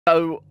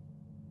So,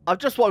 I've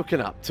just woken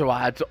up to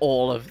add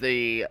all of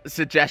the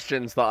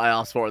suggestions that I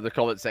asked for in the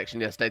comment section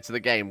yesterday to the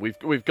game.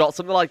 We've got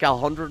something like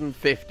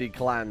 150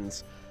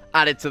 clans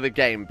added to the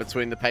game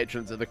between the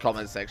patrons of the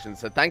comment section.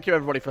 So thank you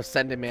everybody for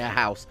sending me a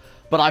house.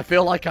 But I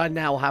feel like I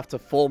now have to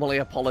formally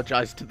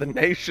apologize to the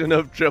nation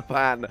of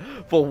Japan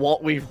for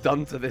what we've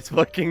done to this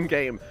fucking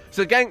game.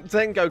 So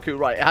Sengoku,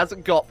 right, it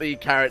hasn't got the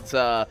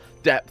character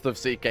depth of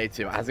CK2.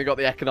 It hasn't got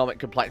the economic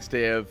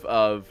complexity of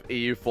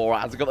EU4. It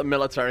hasn't got the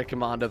military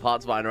command of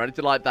Hearts of Iron or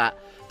anything like that.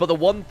 But the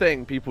one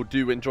thing people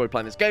do enjoy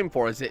playing this game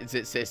for is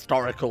its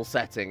historical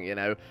setting, you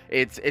know?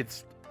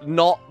 It's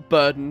not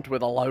burdened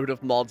with a load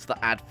of mods that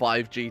add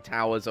 5G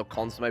towers or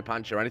Consome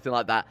Panchi or anything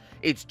like that.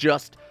 It's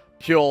just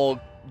pure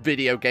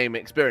video game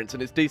experience,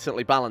 and it's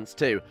decently balanced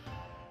too.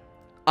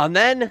 And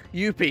then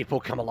you people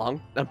come along,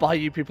 and by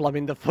you people I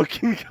mean the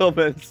fucking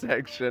comment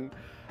section,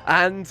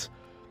 and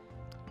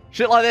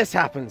shit like this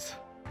happens.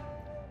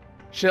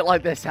 Shit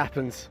like this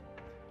happens.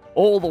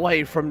 All the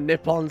way from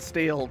Nippon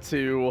Steel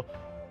to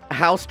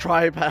House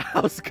Tribe,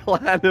 House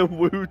Clan, and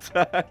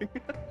Wu-Tang.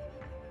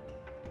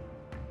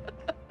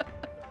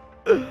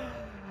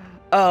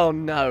 Oh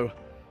no.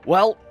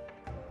 Well,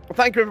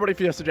 thank you everybody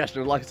for your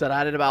suggestions. Like I said,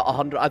 I added about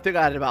 100. I think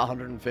I added about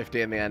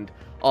 150 in the end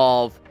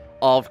of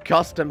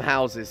custom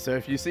houses. So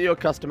if you see your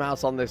custom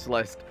house on this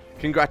list,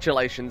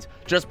 congratulations.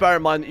 Just bear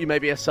in mind that you may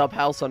be a sub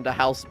house under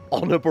House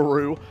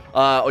Honourable,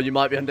 or you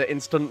might be under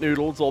Instant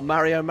Noodles or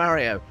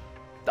Mario.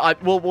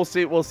 We'll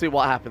see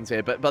what happens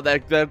here, but there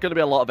are going to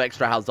be a lot of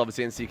extra houses.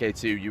 Obviously in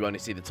CK2 you only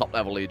see the top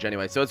level Liege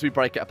anyway, so as we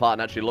break it apart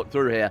and actually look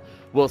through here,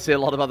 we'll see a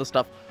lot of other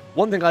stuff.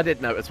 One thing I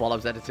did notice while I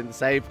was editing the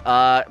save,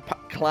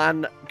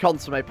 Clan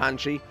Consomme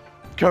Panchi,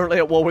 currently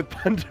at war with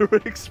Panda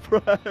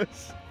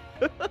Express.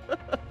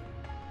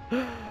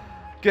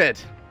 Good.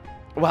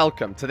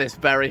 Welcome to this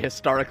very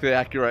historically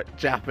accurate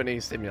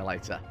Japanese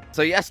simulator.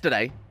 So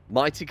yesterday,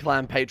 mighty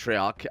clan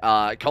patriarch,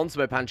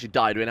 Consomme Panchi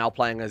died. We're now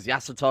playing as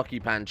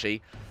Yasutoki Panchi.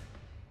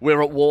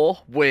 We're at war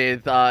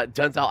with,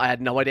 turns out I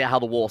had no idea how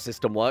the war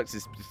system works.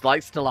 It's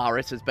like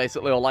Stellaris, it's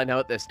basically all I know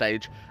at this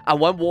stage.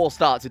 And when war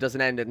starts, it doesn't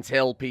end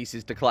until peace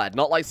is declared.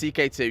 Not like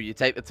CK2, you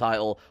take the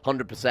title,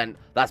 100%,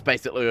 that's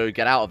basically all you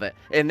get out of it.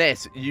 In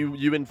this,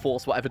 you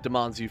enforce whatever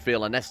demands you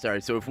feel are necessary.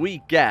 So if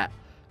we get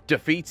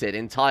defeated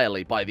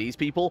entirely by these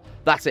people,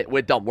 that's it,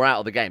 we're done, we're out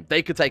of the game.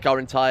 They could take our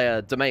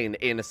entire domain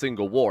in a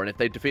single war, and if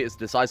they defeat us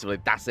decisively,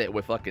 that's it,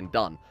 we're fucking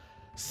done.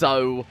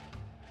 So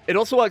it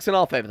also works in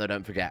our favor, though,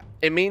 don't forget.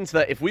 It means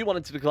that if we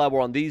wanted to declare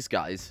war on these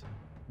guys,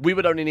 we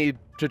would only need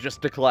to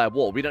just declare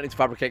war. We don't need to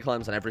fabricate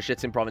claims on every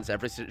shitting province,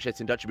 every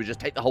shitting duchy. We just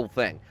take the whole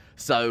thing.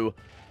 So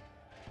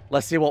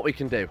let's see what we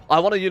can do.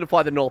 I want to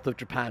unify the north of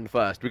Japan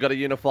first. We've got to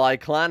unify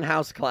Clan,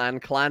 House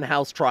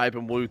Tribe,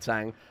 and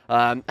Wu-Tang.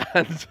 And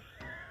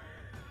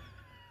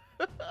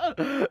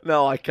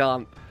no, I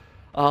can't.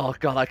 Oh,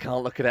 God, I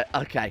can't look at it.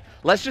 Okay,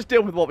 let's just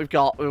deal with what we've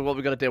got, what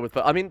we've got to deal with.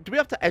 I mean, do we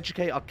have to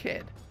educate our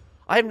kid?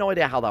 I have no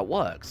idea how that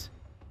works.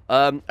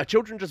 Are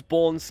children just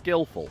born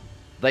skillful?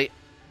 They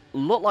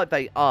look like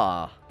they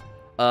are.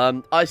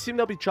 I assume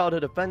there'll be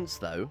childhood events,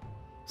 though.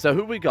 So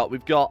who we got?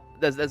 We've got...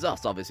 There's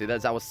us, obviously.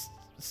 There's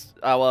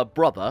our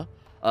brother.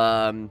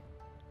 So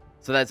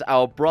there's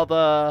our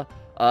brother,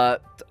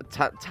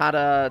 Tadaaki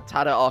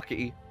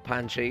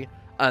Panchi.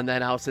 And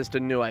then our sister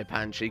Nue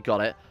Panchi.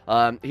 Got it.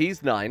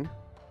 He's 9.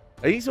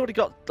 He's already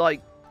got,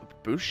 like,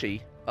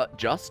 Bushi.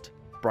 Just?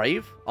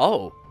 Brave?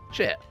 Oh,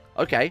 shit.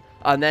 Okay,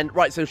 and then,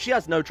 right, so she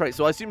has no traits,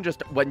 so I assume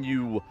just when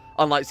you,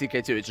 unlike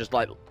CK2, it's just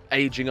like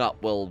aging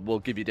up will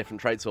give you different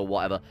traits or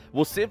whatever.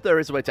 We'll see if there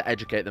is a way to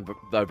educate them,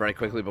 though, very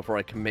quickly before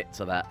I commit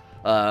to that.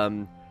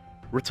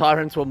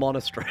 Retire into a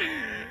monastery.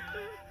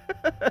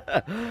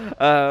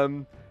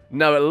 No,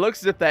 it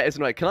looks as if there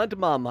isn't a way. Can I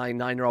demand my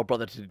 9-year-old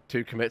brother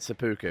to commit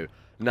seppuku?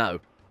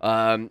 No.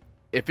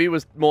 If he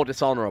was more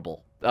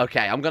dishonorable.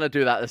 Okay, I'm going to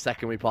do that the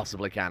second we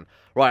possibly can.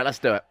 Right, let's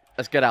do it.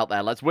 Let's get out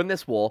there. Let's win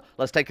this war.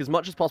 Let's take as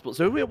much as possible.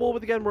 So who are we at war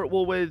with again? We're at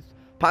war with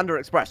Panda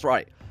Express,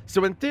 right?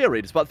 So in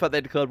theory, despite the fact they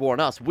declared war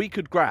on us, we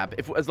could grab,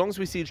 as long as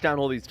we siege down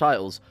all these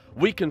titles,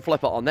 we can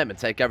flip it on them and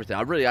take everything.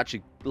 I really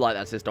actually like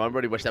that system. I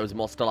really wish there was a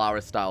more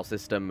Stellaris-style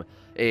system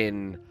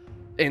in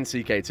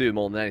CK2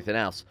 more than anything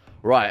else.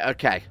 Right,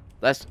 okay.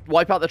 Let's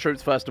wipe out the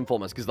troops first and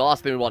foremost, because the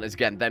last thing we want is,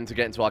 again, them to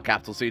get into our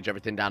capital, siege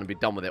everything down, and be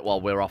done with it while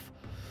we're off.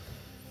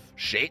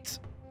 Shit.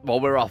 While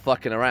we're off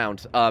fucking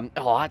around. Oh,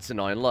 that's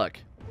annoying. Look.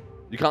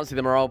 You can't see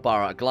the morale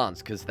bar at a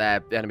glance because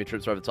the enemy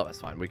troops are over the top. That's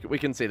fine. We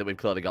can see that we've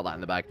clearly got that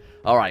in the bag.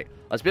 All right,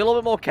 let's be a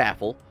little bit more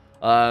careful.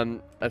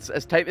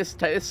 Let's take this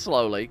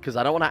slowly because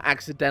I don't want to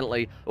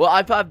accidentally. Well,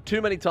 I've had too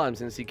many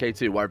times in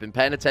CK2 where I've been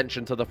paying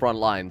attention to the front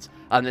lines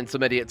and then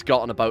some idiots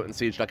got on a boat and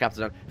sieged our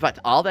capital. In fact,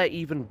 are there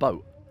even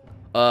boat?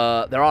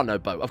 There are no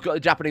boat. I've got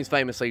the Japanese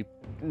famously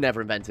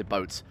never invented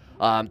boats.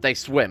 They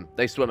swim.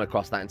 They swim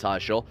across that entire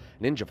shore.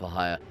 Ninja for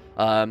hire.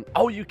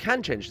 Oh, you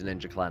can change the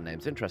ninja clan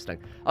names. Interesting.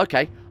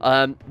 Okay.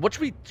 What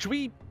should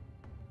we...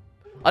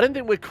 I don't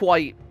think we're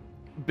quite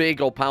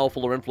big or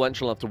powerful or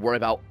influential enough to worry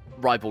about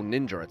rival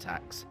ninja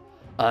attacks.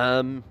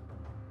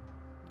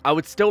 I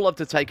would still love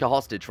to take a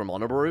hostage from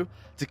Honourable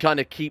to kind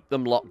of keep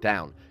them locked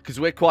down. Because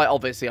we're quite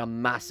obviously a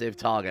massive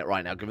target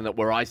right now, given that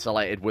we're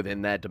isolated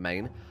within their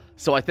domain.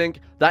 So I think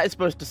that is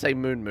supposed to say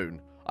Moon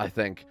Moon, I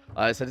think.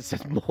 I said it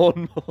says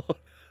Morn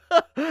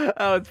Morn. That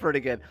was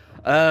pretty good.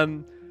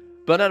 Burn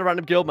out a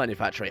random guild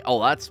manufactory.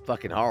 Oh, that's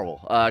fucking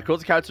horrible.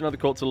 Cause a character to another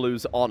court to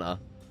lose honor.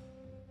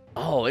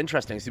 Oh,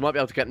 interesting. So you might be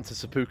able to get them to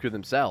seppuku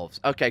themselves.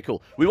 Okay,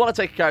 cool. We want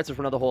to take a character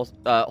from another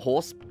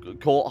horse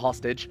court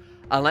hostage.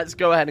 And let's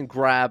go ahead and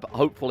grab,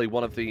 hopefully,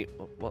 one of the...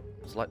 What?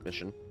 Select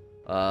mission.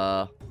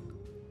 Go.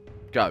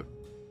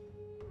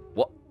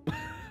 What?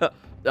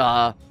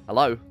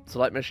 Hello?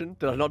 Select mission?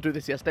 Did I not do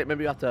this yesterday?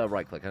 Maybe you have to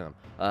right-click. Hang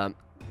on.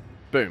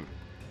 Boom.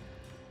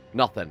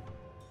 Nothing.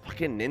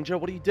 Fucking ninja,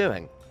 what are you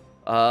doing?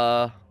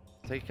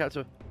 Take a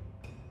character...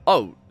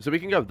 Oh, so we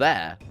can go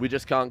there. We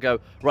just can't go...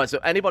 Right, so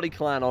anybody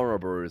clan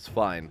honourable is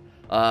fine.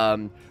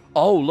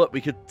 Oh, look,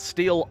 we could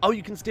steal... Oh,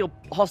 you can steal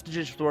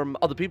hostages from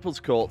other people's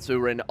courts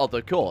who are in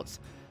other courts.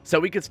 So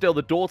we could steal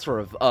the daughter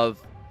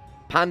of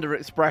Panda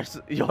Express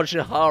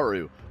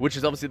Yoshiharu, which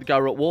is obviously the guy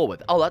we're at war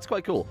with. Oh, that's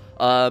quite cool.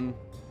 I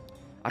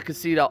can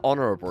see that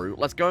honourable.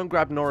 Let's go and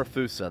grab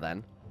Norifusa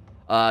then.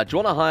 Do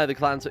you want to hire the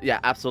clan? Yeah,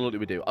 absolutely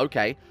we do.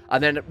 Okay.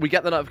 And then we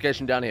get the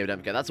notification down here. Don't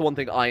forget. That's the one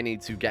thing I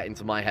need to get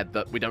into my head,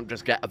 that we don't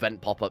just get event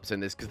pop-ups in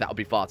this, because that would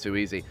be far too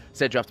easy.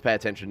 Said you have to pay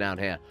attention down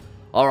here.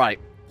 All right.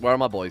 Where are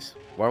my boys?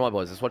 Where are my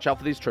boys? Let's watch out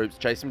for these troops.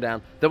 Chase them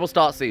down. Then we'll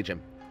start sieging.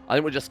 I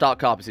think we'll just start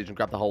carpet siege and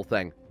grab the whole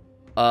thing.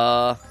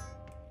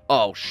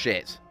 Oh,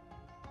 shit.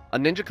 A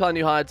ninja clan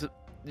you hired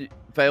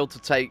failed to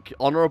take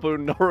Honourable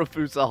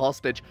Norifusa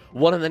hostage.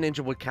 One of the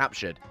ninja were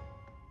captured.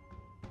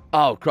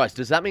 Oh, Christ.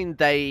 Does that mean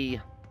they...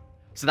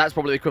 So that's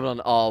probably the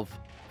equivalent of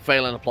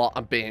failing a plot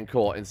and being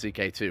caught in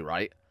CK2,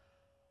 right?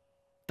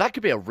 That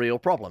could be a real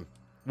problem.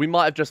 We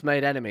might have just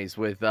made enemies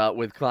with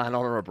Clan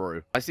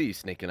Honourable. I see you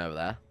sneaking over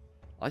there.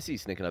 I see you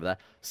sneaking over there.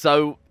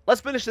 So, let's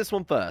finish this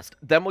one first.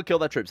 Then we'll kill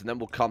their troops, and then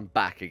we'll come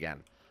back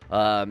again.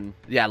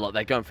 Yeah, look,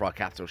 they're going for our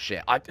capital.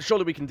 Shit.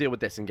 Surely we can deal with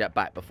this and get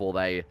back before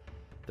they...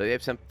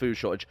 38% food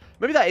shortage.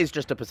 Maybe that is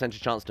just a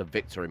percentage chance to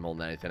victory more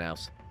than anything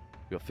else.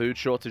 We've got food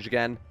shortage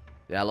again.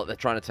 Yeah, look, they're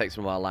trying to take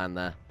some of our land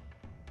there.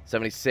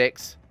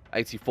 76,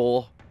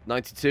 84,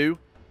 92.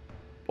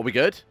 Are we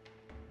good?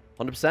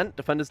 100%?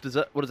 Defenders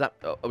desert. What is that?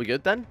 Are we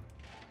good then?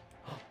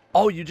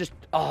 Oh, you just...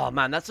 Oh,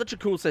 man, that's such a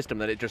cool system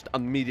that it just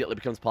immediately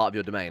becomes part of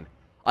your domain.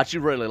 I actually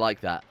really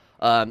like that.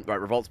 Right,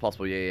 revolt's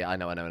possible. Yeah, I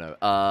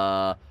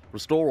know.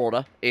 Restore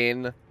order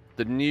in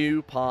the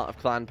new part of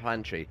Clan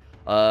Panchi.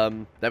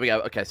 There we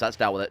go. Okay, so that's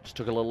dealt with it. Just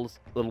took a little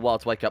while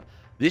to wake up.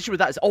 The issue with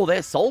that is... Oh,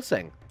 they're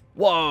salting.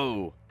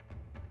 Whoa.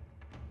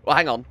 Well,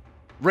 hang on.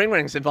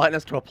 Ring's inviting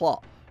us to a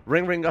plot.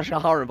 Ring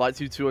Yoshiharu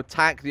invites you to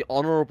attack the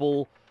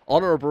Honourable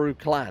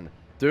clan.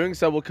 Doing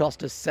so will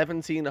cost us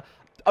 17... I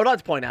would like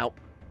to point out,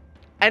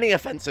 any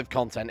offensive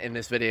content in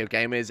this video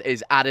game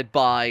is added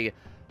by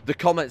the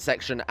comment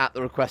section at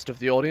the request of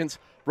the audience.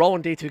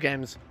 Roll&D2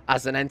 Games,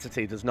 as an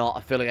entity, does not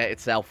affiliate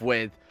itself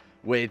with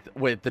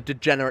the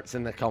degenerates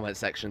in the comment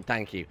section.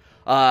 Thank you.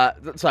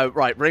 So,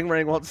 right, Ring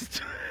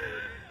wants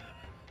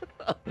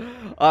to...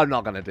 I'm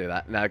not going to do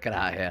that. No, get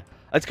out of here.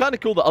 It's kind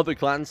of cool that other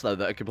clans, though,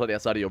 that are completely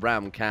outside of your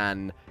realm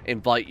can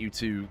invite you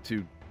to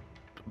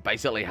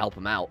basically help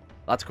them out.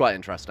 That's quite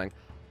interesting.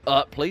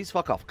 Please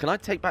fuck off. Can I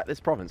take back this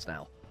province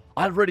now?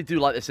 I really do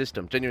like this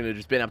system. Genuinely,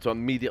 just being able to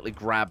immediately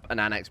grab and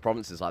annex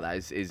provinces like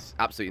that is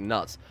absolutely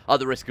nuts.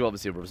 At the risk of,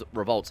 obviously,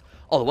 revolts.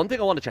 Oh, the one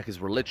thing I want to check is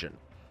religion.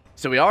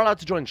 So we are allowed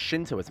to join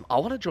Shintoism. I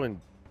want to join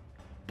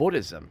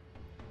Buddhism.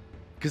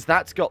 Because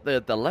that's got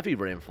the levy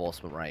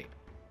reinforcement rate.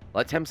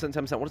 Like 10%,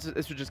 10%. What is it?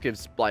 This just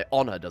gives, like,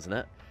 honor, doesn't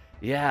it?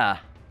 Yeah.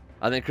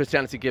 And then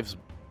Christianity gives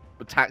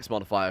a tax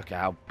modifier. Okay,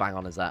 how bang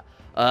on is that?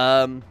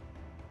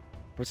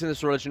 What's in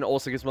this religion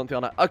also gives monthly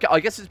honor. Okay,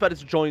 I guess it's better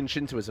to join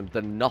Shintoism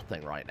than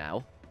nothing right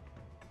now.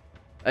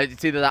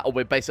 It's either that or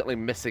we're basically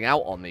missing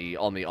out on the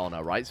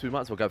honor, right? So we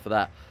might as well go for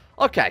that.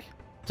 Okay.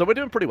 So we're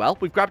doing pretty well.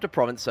 We've grabbed a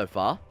province so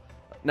far.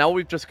 Now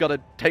we've just got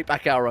to take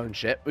back our own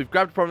shit. We've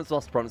grabbed a province,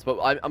 lost a province, but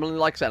like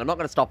I said, I'm not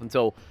going to stop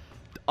until...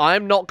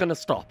 I'm not going to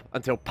stop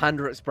until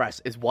Panda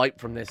Express is wiped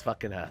from this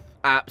fucking earth.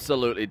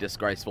 Absolutely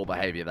disgraceful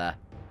behavior there.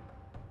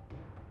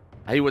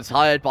 He was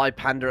hired by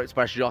Panda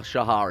Express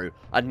Yoshiharu,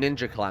 a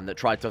ninja clan that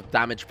tried to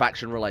damage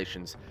faction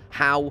relations.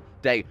 How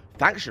they...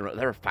 Faction...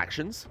 There are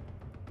factions?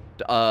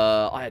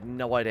 I had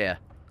no idea.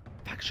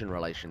 Faction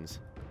relations.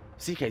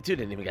 CK2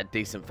 didn't even get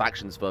decent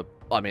factions for...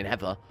 I mean,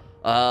 ever.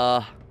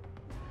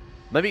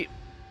 Maybe...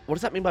 What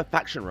does that mean by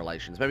faction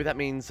relations? Maybe that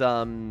means,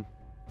 I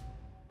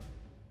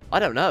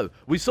don't know.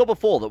 We saw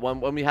before that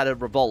when we had a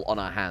revolt on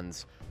our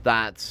hands,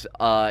 that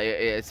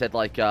it said,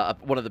 like,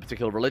 one of the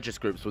particular religious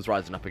groups was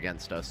rising up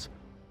against us.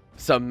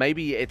 So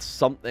maybe it's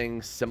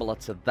something similar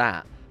to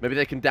that. Maybe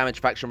they can damage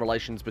faction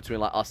relations between,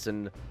 like, us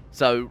and...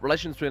 So,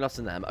 relations between us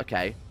and them.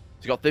 Okay.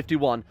 So you got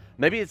 51.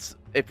 Maybe it's...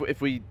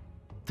 If we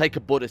take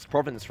a Buddhist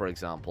province, for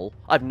example.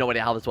 I have no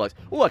idea how this works.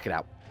 We'll work it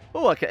out.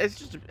 Oh, okay. It's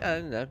just, I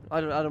don't know.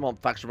 I don't know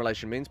what faction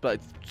relation means,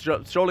 but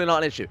it's surely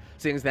not an issue,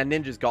 seeing as their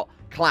ninjas got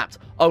clapped.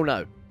 Oh,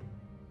 no.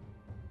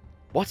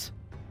 What?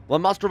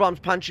 When Master of Arms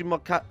Panchi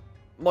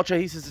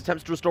Mochihisa's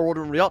attempts to restore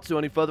order in Ryotsu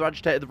only further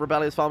agitated the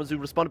rebellious farmers who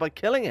responded by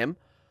killing him.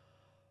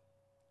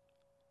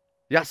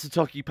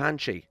 Yasutoki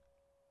Panchi.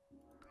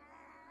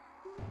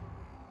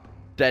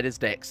 Dead as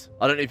dicks.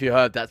 I don't know if you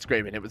heard that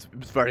screaming. It was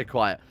very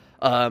quiet.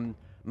 Man,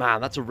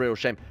 that's a real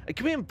shame. And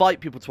can we invite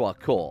people to our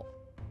court?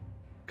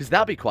 Because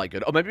that'd be quite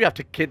good. Or maybe we have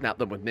to kidnap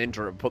them with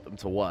ninja and put them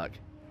to work.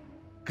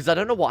 Because I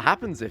don't know what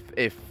happens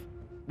if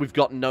we've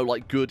got no,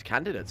 like, good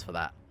candidates for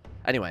that.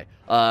 Anyway,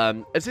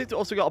 has it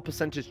also got a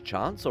percentage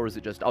chance, or is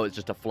it just... Oh, it's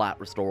just a flat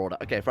restore order.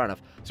 Okay, fair enough.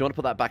 So you want to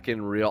put that back in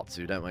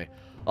Ryotsu, don't we?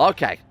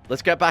 Okay,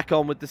 let's get back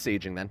on with the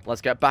sieging, then.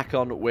 Let's get back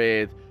on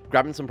with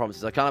grabbing some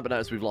provinces. I can't help but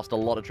notice we've lost a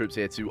lot of troops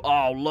here, too.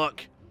 Oh,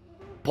 look!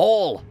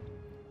 Paul!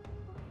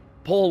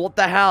 Paul, what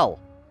the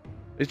hell?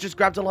 He's just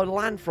grabbed a load of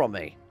land from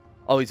me.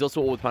 Oh, he's also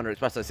all with Panda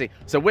Express, I see.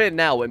 So we're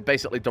now in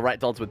basically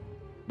direct odds with...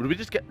 Did we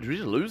just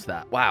lose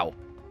that? Wow.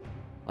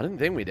 I didn't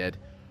think we did.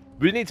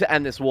 We need to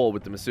end this war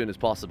with them as soon as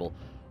possible.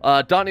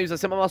 Dark news, I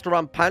sent my master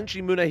around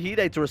Panchi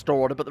Munahide to restore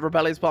order, but the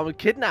rebellious farmer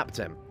kidnapped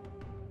him.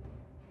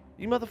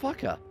 You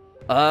motherfucker.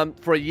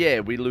 For a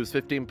year, we lose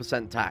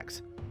 15%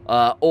 tax.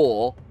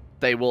 Or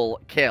they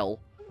will kill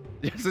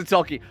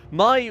Yasutoki.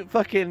 My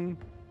fucking...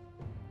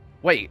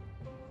 Wait.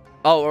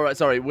 Oh, alright,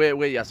 sorry. We're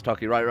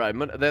Yasutoki.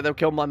 Right. They'll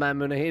kill my man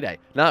Munahide.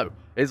 No.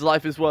 His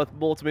life is worth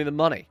more to me than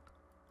money.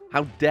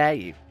 How dare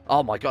you?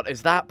 Oh my god,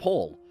 is that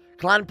Paul?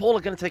 Clan Paul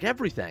are going to take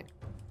everything.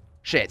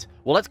 Shit.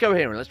 Well, let's go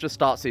here and let's just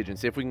start siege and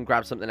see if we can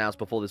grab something else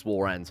before this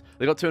war ends.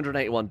 They got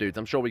 281 dudes.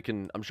 I'm sure we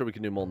can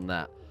do more than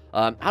that.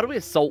 How do we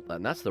assault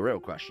then? That's the real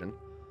question.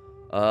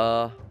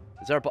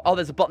 Is there a oh,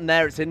 there's a button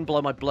there. It's hidden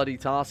below my bloody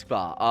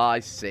taskbar.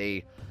 I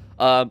see.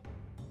 Well,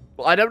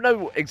 I don't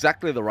know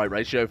exactly the right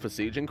ratio for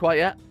sieging quite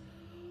yet.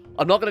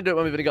 I'm not going to do it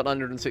when we've only got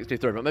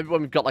 963, but maybe when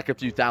we've got like a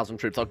few thousand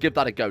troops, I'll give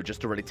that a go just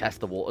to really test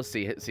the waters,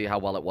 see how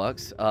well it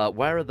works.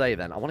 Where are they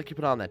then? I want to keep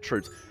an eye on their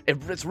troops.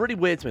 It's really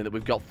weird to me that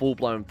we've got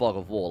full-blown fog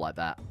of war like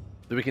that.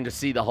 That we can just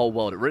see the whole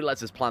world. It really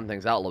lets us plan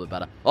things out a little bit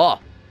better. Oh!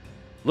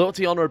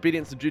 Loyalty, honor,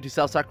 obedience, and duty,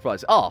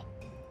 self-sacrifice. Oh!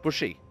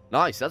 Bushy.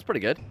 Nice, that's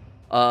pretty good.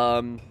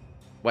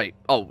 Wait.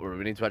 Oh,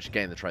 we need to actually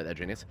gain the trait there,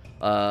 genius.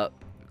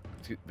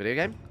 Video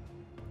game?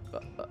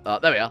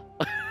 There we are.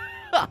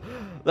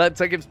 That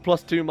gives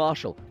 +2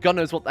 martial. God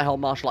knows what the hell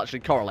martial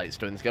actually correlates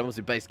to in this game.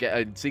 Obviously, base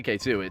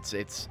CK2,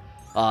 it's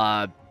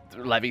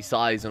levy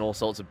size and all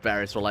sorts of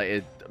various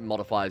related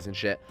modifiers and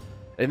shit.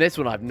 In this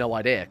one, I have no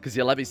idea, because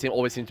your levies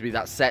always seem to be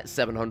that set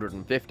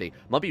 750.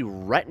 Might be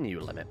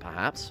retinue limit,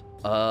 perhaps.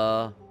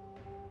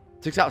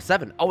 6 out of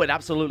 7. Oh, it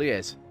absolutely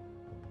is.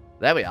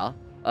 There we are.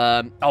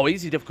 Oh,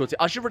 easy difficulty.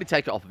 I should really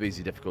take it off of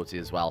easy difficulty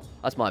as well.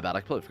 That's my bad.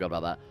 I completely forgot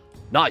about that.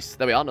 Nice.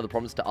 There we are. Another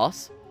promise to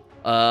us.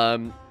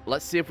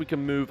 Let's see if we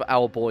can move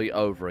our boy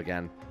over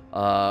again.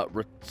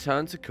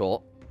 Return to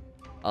court.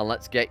 And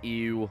let's get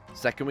you,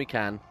 second we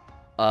can,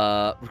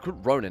 recruit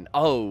Ronin.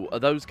 Oh, are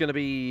those going to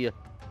be...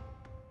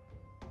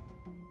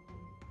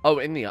 Oh,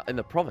 in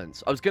the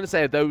province. I was going to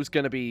say, are those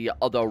going to be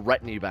other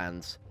retinue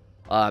bands?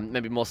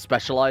 Maybe more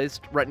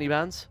specialized retinue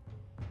bands?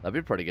 That'd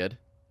be pretty good.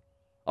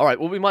 Alright,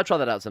 well, we might try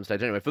that out at some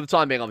stage. Anyway, for the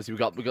time being, obviously, we've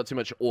got too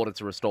much order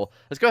to restore.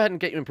 Let's go ahead and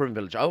get you Improving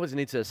Village. I always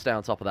need to stay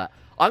on top of that.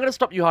 I'm going to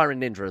stop you hiring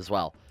Ninja as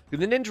well. The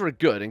Ninja are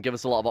good and give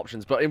us a lot of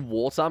options, but in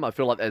wartime, I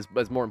feel like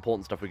there's more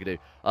important stuff we could do.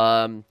 What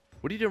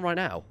are you doing right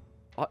now?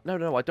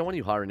 No, I don't want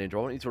you hiring Ninja. I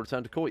want you to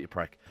return to court, you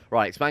prick.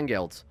 Right, expand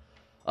guilds.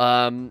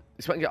 I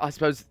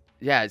suppose,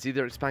 yeah, it's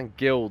either expand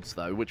guilds,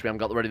 though, which we haven't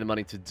got the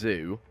money to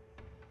do.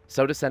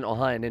 Sow Descent or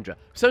hire Ninja.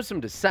 Sow some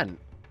Descent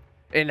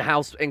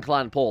in-house in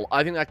Clan Paul.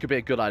 I think that could be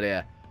a good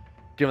idea.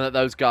 Given that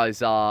those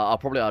guys are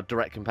probably our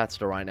direct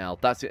competitor right now.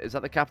 Is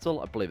that the capital?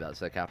 I believe that's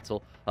their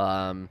capital.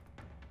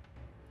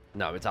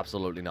 No, it's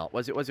absolutely not.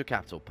 Where's your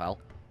capital, pal?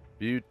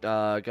 You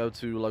go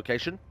to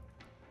location?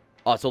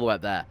 Oh, it's all the way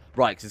up there.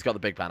 Right, because it's got the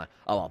big banner.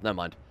 Oh, well, never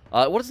mind.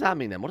 What does that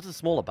mean, then? What does the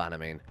smaller banner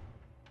mean?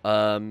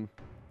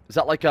 Is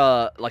that like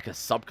a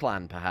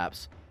sub-clan,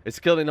 perhaps? It's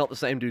clearly not the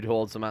same dude who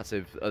holds the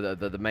massive,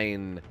 the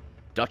main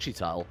duchy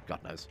tile.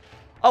 God knows.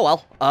 Oh,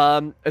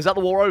 well. Is that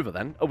the war over,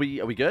 then? Are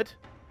we good?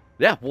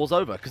 Yeah, war's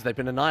over, because they've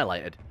been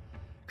annihilated.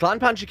 Clan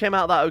Panchi came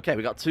out of that okay.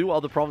 We got 2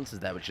 other provinces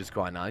there, which is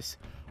quite nice.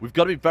 We've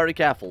got to be very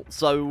careful.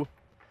 So,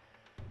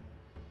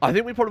 I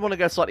think we probably want to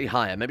go slightly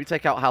higher. Maybe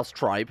take out House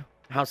Tribe,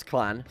 House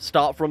Clan,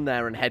 start from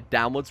there and head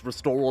downwards,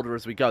 restore order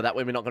as we go. That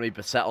way we're not going to be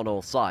beset on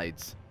all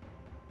sides.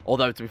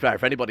 Although, to be fair,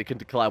 if anybody can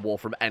declare war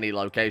from any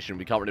location,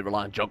 we can't really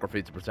rely on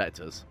geography to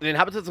protect us. The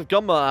inhabitants of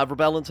Gunma have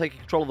rebelled and taken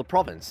control of the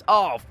province.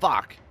 Oh,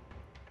 fuck.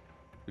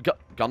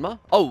 Gunma?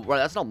 Oh, right,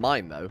 that's not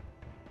mine, though.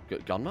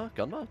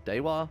 Gunma?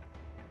 Dewa?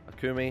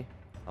 Akumi?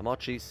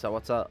 Amachi?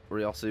 Sawata?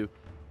 Ryosu?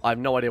 I have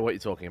no idea what you're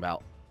talking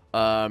about.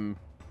 No,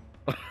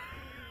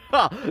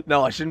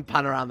 I shouldn't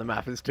pan around the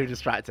map. It's too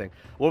distracting.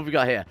 What have we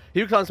got here? He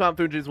who climbs Mount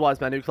Fuji is a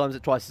wise man. Who climbs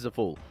it twice is a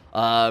fool.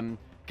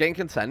 Gain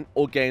consent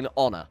or gain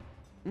honor?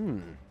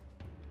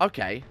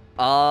 Okay.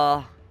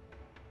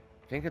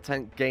 Gain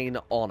content, gain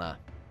honor.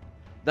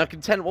 Now,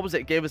 content, what was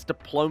it? It gave us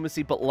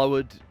diplomacy but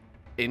lowered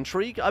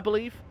intrigue, I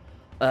believe.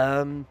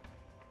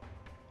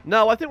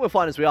 No, I think we're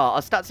fine as we are.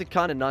 Our stats are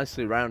kind of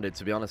nicely rounded,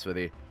 to be honest with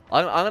you.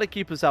 I'm going to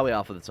keep us how we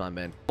are for the time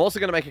being. I'm also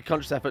going to make a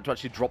conscious effort to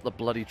actually drop the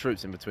bloody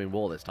troops in between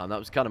war this time. That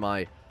was kind of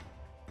my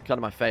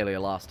failure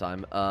last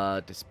time.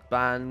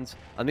 Disband.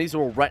 And these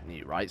are all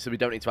retinue, right? So we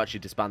don't need to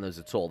actually disband those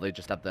at all. They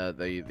just have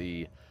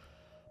the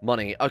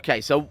money.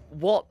 Okay, so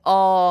what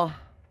are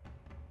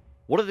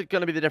going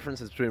to be the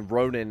differences between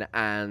Ronin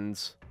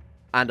and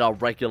our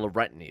regular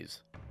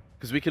retinues?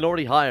 Because we can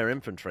already hire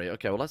infantry.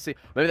 Okay, well, let's see.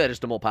 Maybe they're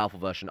just a more powerful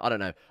version. I don't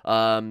know.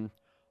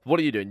 What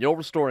are you doing? You're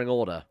restoring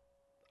order.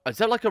 Is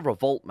there like a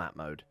revolt map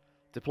mode?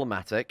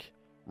 Diplomatic.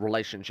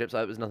 Relationships.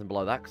 Oh, there's nothing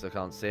below that because I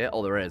can't see it.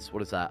 Oh, there is.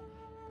 What is that?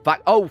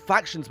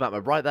 Factions map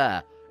mode right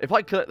there. If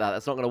I click that,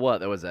 that's not going to work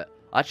though, is it?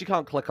 I actually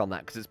can't click on that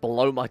because it's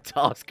below my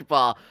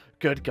taskbar.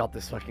 Good God,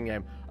 this fucking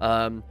game.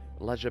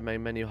 Leisure,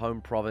 main menu, home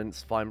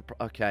province, fine.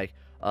 Okay.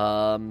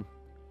 Fortunately,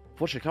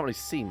 I can't really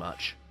see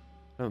much.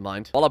 Never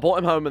mind. Well, I brought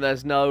him home and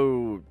there's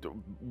no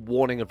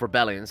warning of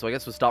rebellion, so I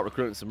guess we'll start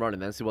recruiting some Ronin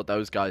then, see what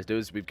those guys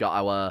do. So we've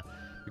got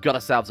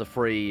ourselves a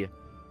free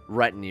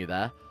retinue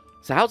there.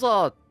 So how's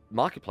our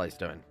marketplace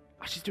doing?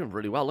 Actually, it's doing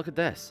really well. Look at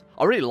this.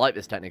 I really like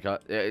this technique.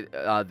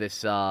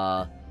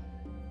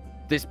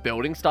 This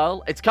building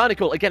style. It's kind of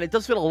cool. Again, it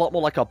does feel a lot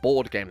more like a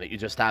board game that you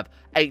just have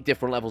 8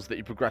 different levels that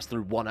you progress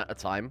through one at a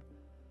time.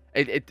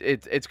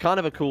 It's kind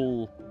of a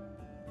cool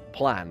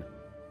plan.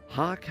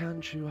 How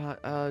can you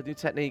new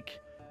technique?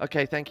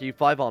 Okay, thank you.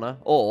 5 honor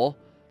or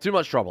too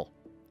much trouble.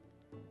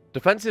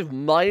 Defensive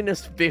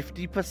minus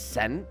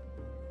 50%.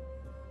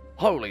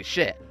 Holy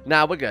shit.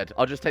 Nah, we're good.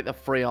 I'll just take the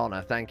free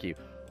honor. Thank you.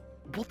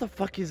 What the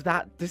fuck is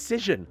that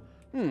decision?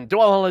 Do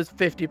I want to lose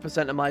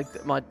 50% of my...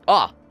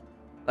 Ah!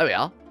 There we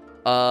are.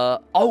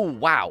 Oh,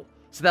 wow.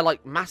 So they're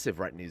like massive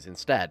retinues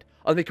instead.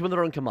 Oh, they come with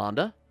their own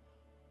commander?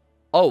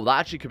 Oh, that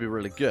actually could be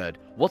really good.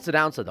 What's the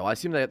downside, though? I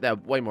assume they're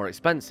way more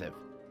expensive.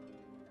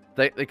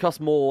 They cost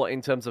more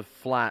in terms of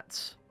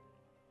flat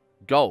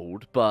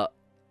gold, but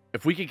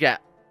if we could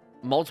get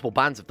multiple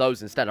bands of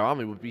those instead, our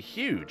army would be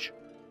huge.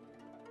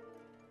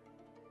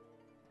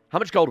 How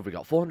much gold have we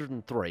got?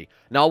 403.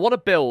 Now, I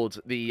want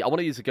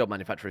to use the guild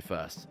manufactory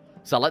first.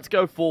 So, let's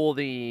go for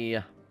the...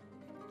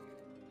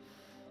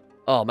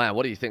 Oh, man,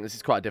 what do you think? This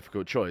is quite a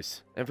difficult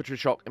choice. Infantry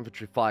shock,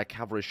 infantry fire,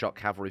 cavalry shock,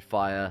 cavalry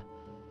fire.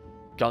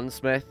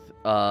 Gunsmith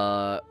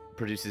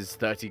produces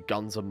 30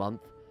 guns a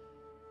month.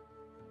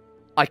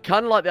 I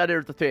kind of like the idea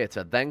of the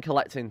theatre, then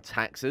collecting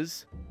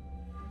taxes,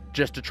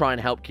 just to try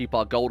and help keep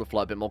our gold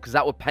afloat a bit more, because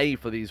that would pay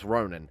for these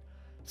Ronin.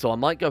 So, I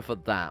might go for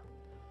that.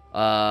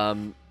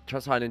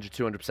 Trust high ninja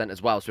 200%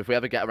 as well, so if we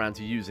ever get around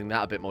to using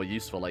that a bit more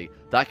usefully,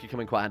 that could come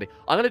in quite handy.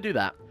 I'm going to do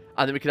that,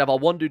 and then we can have our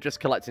one dude just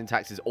collecting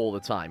taxes all the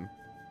time.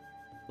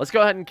 Let's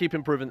go ahead and keep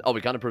improving... Oh, we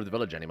can't improve the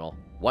village anymore.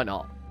 Why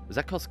not? Does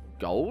that cost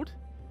gold?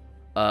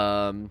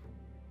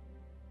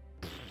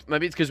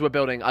 Maybe it's because we're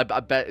building... I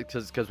bet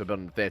it's because we're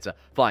building the theatre.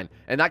 Fine.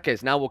 In that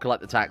case, now we'll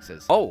collect the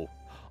taxes. Oh,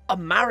 a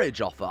marriage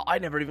offer. I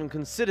never even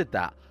considered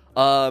that.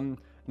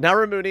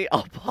 Narumuni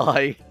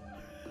Oppai.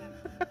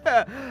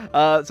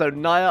 So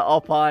Naya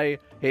Oppai,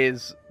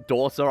 his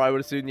daughter, I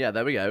would assume, yeah,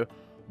 there we go,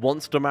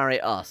 wants to marry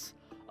us.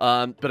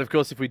 But of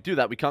course, if we do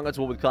that, we can't go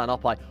to war with Clan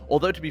Oppai.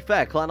 Although, to be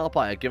fair, Clan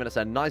Oppai are giving us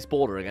a nice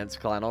border against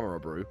Clan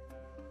Honourable.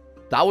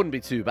 That wouldn't be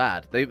too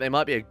bad. They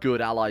might be a good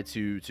ally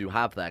to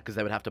have there, because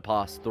they would have to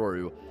pass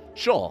through.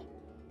 Sure.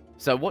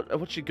 So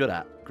what's she good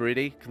at?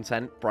 Greedy,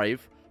 content,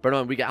 brave. But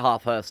no, we get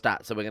half her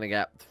stats, so we're going to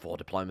get 4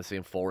 diplomacy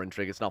and 4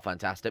 intrigue. It's not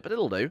fantastic, but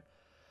it'll do.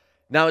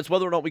 Now, it's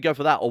whether or not we go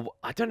for that, or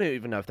I don't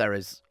even know if there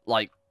is,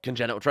 like,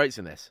 congenital traits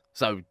in this.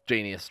 So,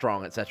 genius,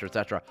 strong, etc.,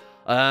 etc.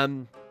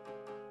 I'm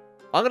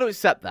going to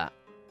accept that,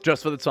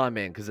 just for the time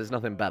being, because there's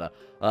nothing better.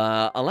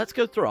 And let's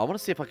go through. I want to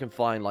see if I can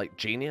find, like,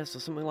 genius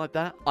or something like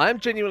that. I am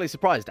genuinely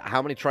surprised at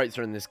how many traits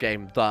are in this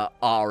game that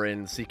are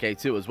in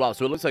CK2 as well.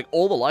 So, it looks like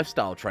all the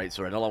lifestyle traits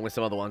are in, along with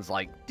some other oones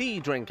like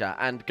D-Drinker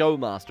and Go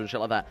Master and shit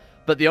like that.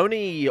 But the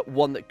only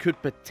one that could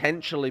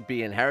potentially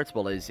be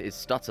inheritable is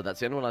Stutter.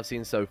 That's the only one I've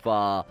seen so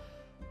far.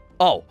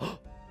 Oh,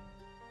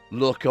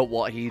 look at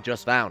what he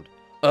just found.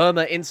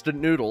 Irma Instant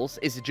Noodles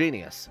is a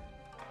genius.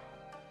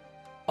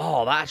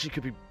 Oh, that actually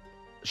could be...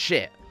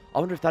 Shit. I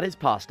wonder if that is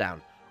passed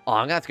down. Oh,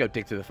 I'm going to have to go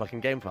dig through the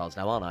fucking game files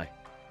now, aren't I?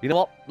 You know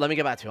what? Let me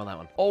get back to you on that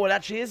one. Oh, it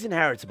actually is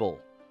inheritable.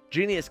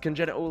 Genius,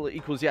 congenital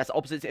equals yes.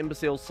 Opposites,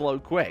 imbecile, slow,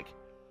 quick.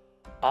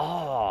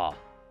 Ah,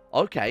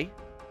 oh, okay.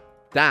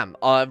 Damn,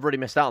 I've really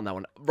missed out on that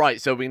one.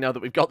 Right, so we know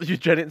that we've got the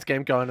eugenics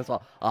game going as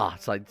well. Ah,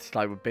 it's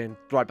like we've been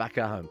right back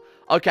at home.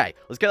 Okay,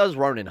 let's get those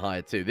Ronin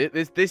hired too.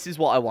 This is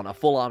what I want, a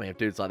full army of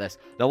dudes like this.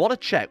 Now, I want to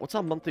check, what's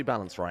our monthly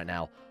balance right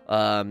now?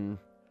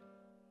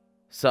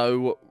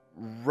 So,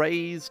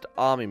 raised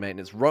army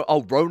maintenance.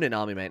 Ronin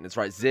army maintenance,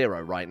 right,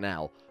 0 right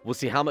now. We'll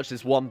see how much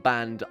this one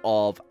band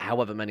of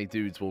however many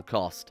dudes will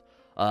cost.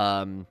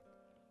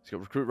 Let's go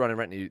recruit Ronin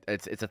retinue.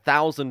 It's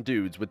 1,000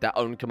 dudes with their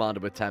own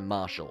commander with 10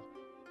 marshal.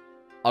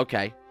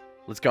 Okay,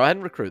 let's go ahead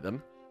and recruit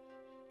them.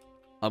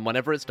 And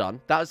whenever it's done,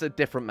 that is a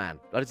different man.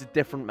 That is a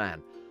different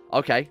man.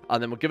 Okay,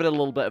 and then we'll give it a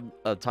little bit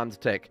of time to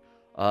tick.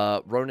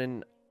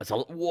 Ronin...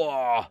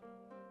 Whoa!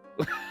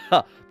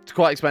 It's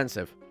quite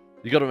expensive.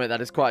 You got to admit,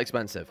 that is quite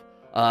expensive.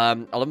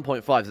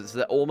 11.5, it's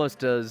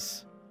almost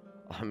as...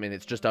 I mean,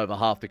 it's just over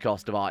half the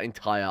cost of our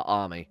entire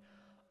army.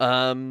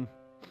 Total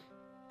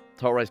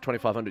raise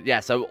 2,500. Yeah,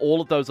 so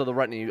all of those are the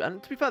retinue.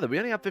 And to be fair, we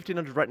only had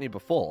 1,500 retinue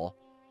before.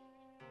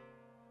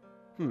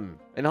 In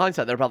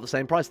hindsight, they're about the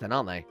same price then,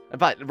 aren't they? In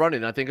fact,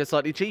 Ronin, I think, is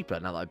slightly cheaper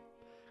now that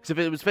because if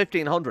it was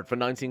 1,500 for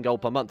 19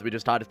 gold per month, we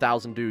just had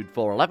 1,000 dude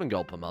for 11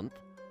 gold per month.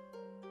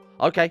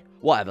 Okay,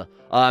 whatever.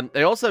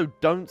 They also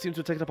don't seem to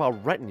have taken up our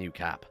retinue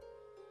cap.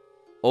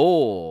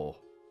 Oh.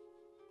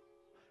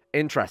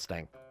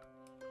 Interesting.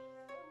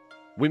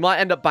 We might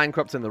end up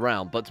bankrupt in the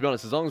round, but to be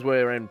honest, as long as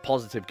we're in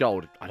positive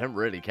gold, I don't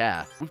really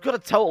care. We've got a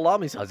total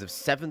army size of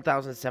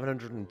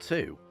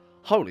 7,702.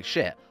 Holy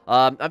shit.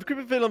 I've a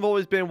creepy feeling I've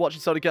always been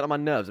watching sort of get on my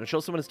nerves. I'm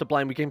sure someone is to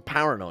blame. We became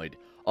paranoid.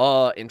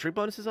 Intrigue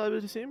bonuses, I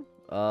would assume?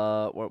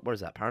 Where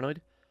is that?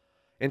 Paranoid?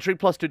 Intrigue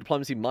 +2,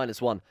 diplomacy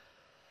 -1.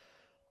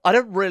 I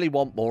don't really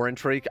want more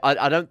intrigue.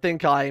 I don't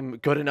think I'm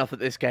good enough at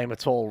this game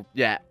at all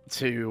yet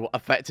to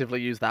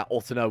effectively use that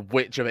or to know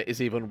which of it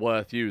is even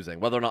worth using.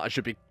 Whether or not I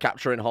should be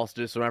capturing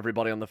hostages from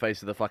everybody on the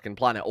face of the fucking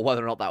planet, or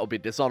whether or not that would be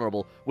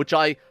dishonourable, which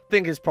I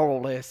think is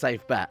probably a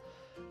safe bet.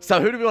 So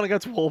who do we want to go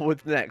to war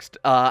with next?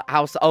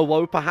 House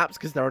Owo, perhaps,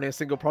 because they're only a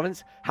single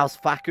province. House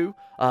Faku.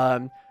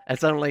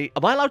 It's only...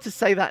 Am I allowed to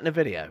say that in a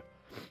video?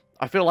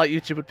 I feel like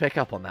YouTube would pick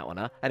up on that one,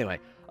 huh? Anyway.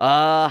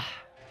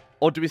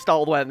 Or do we start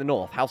all the way in the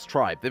north? House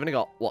Tribe. They've only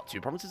got, what, 2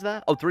 provinces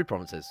there? Oh, 3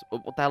 provinces.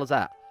 What the hell is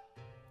that?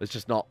 It's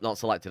just not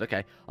selected.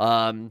 Okay.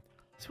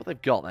 See what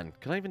they've got, then.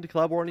 Can I even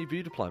declare war on any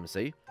view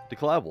diplomacy?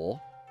 Declare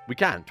war? We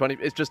can.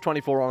 It's just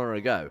 24 honour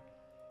a go.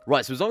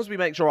 Right, so as long as we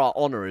make sure our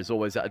honour is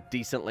always at a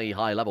decently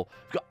high level.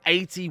 We've got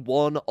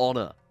 81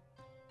 honour.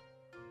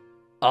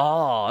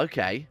 Oh,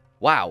 okay.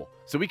 Wow.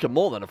 So we can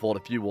more than afford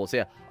a few wars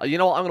here. You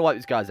know what? I'm going to wipe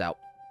these guys out.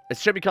 It's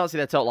a shame we can't see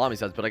their total army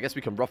size, but I guess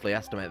we can roughly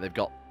estimate they've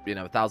got, you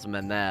know, 1,000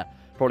 men there.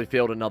 Probably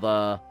field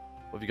another...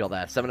 What have you got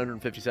there?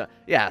 757.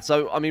 Yeah,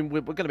 so, I mean, we're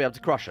going to be able to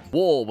crush them.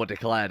 War were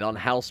declared on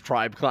House,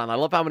 Tribe, Clan. I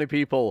love how many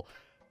people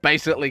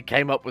basically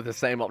came up with the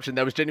same option.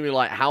 There was genuinely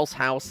like House,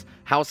 Clan,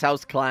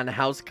 House,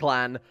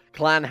 Clan,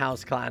 Clan,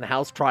 House, Clan,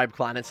 House, Tribe,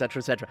 Clan, etc.,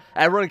 etc.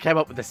 Everyone came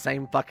up with the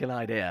same fucking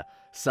idea.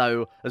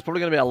 So, there's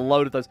probably going to be a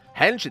load of those.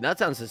 Henshin, that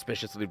sounds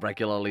suspiciously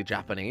regularly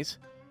Japanese.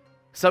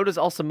 So does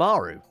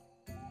Osamaru.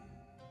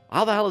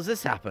 How the hell has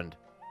this happened?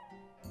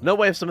 No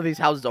way if some of these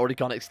houses already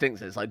gone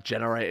extinct, it's like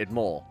generated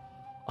more.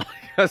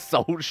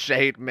 Soul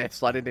Shade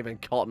Myths. I didn't even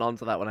cotton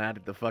onto that when I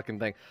added the fucking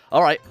thing.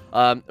 Alright,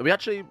 are we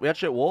actually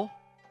at war?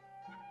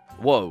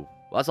 Whoa,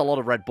 that's a lot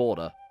of red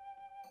border.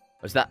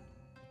 Is that...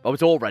 Oh,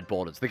 it's all red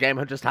borders. The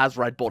game just has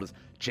red borders.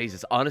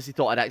 Jesus, I honestly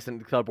thought I'd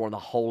accidentally declared war on the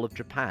whole of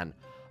Japan.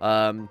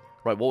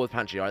 Right, war with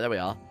Panchi. Alright, there we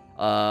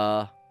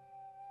are.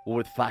 War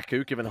with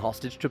Faku, given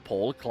hostage to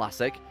Paul.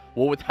 Classic.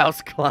 War with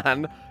House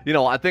Clan. You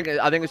know what? I think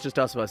it's just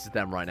us versus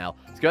them right now.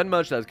 Let's go ahead and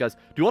merge those guys.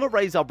 Do you want to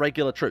raise our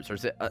regular troops, or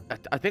is it...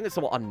 I think it's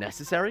somewhat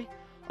unnecessary.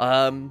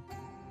 I mean,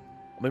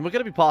 we're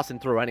going to be passing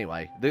through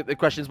anyway. The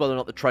question is whether or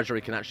not the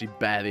treasury can actually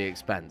bear the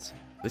expense.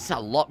 This is a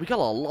lot. We got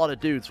a lot of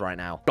dudes right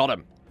now. Got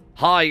him.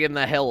 High in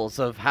the hills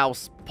of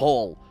House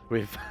Paul,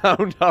 we've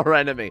found our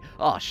enemy.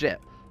 Oh, shit.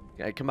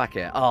 Okay, come back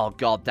here. Oh,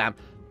 god damn.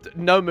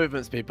 No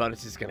movement speed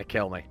bonus is going to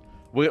kill me.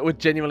 We're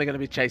genuinely going to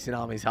be chasing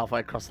armies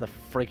halfway across the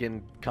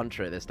friggin'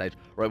 country at this stage.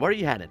 Right, where are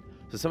you heading?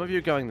 So some of you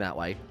are going that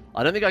way.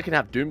 I don't think I can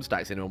have doom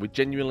stacks anymore. We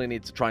genuinely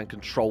need to try and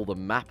control the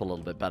map a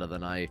little bit better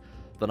than I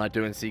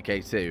do in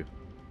CK2.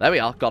 There we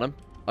are. Got him.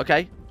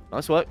 Okay.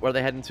 Nice work. Where are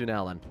they heading to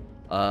now, then?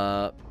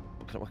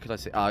 What can I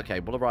see?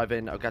 Okay, we'll arrive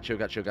in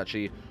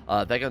Ogachi.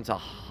 They're going to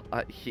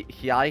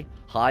Hiai.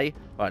 Hi.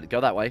 Alright, go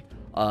that way.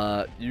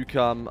 You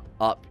come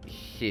up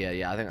here.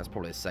 Yeah, I think that's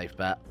probably a safe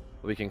bet.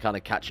 We can kind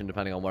of catch them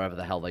depending on wherever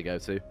the hell they go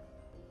to.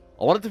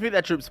 I want to defeat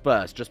their troops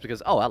first, just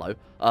because... Oh, hello.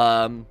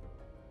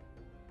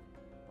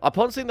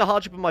 Upon seeing the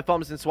hardship of my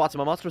farmers in Swata,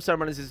 my master of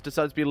ceremonies has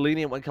decided to be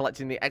lenient when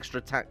collecting the extra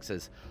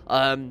taxes.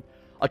 I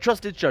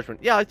trust his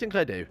judgment. Yeah, I think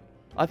I do.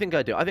 I think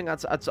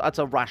that's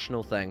a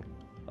rational thing.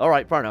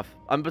 Alright, fair enough.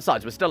 And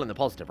besides, we're still in the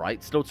positive,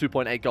 right? Still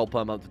 2.8 gold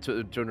per month,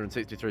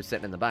 263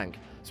 sitting in the bank.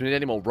 So we need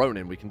any more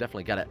Ronin, we can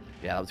definitely get it.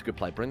 Yeah, that was a good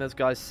play. Bring those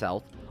guys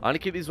south. I'm going to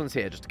keep these ones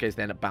here, just in case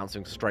they end up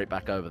bouncing straight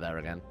back over there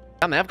again.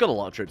 And they have got a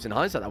lot of troops in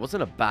hindsight. That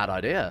wasn't a bad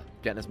idea,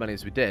 getting as many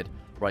as we did.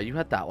 Right, you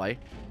head that way.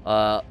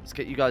 Let's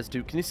get you guys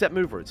to... Can you set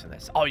move routes in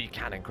this? Oh, you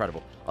can.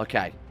 Incredible.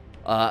 Okay.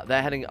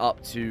 They're heading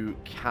up to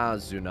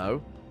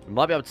Kazuno. We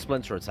might be able to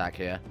splinter attack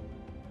here.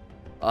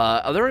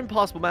 Are there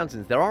impassable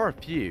mountains? There are a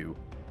few.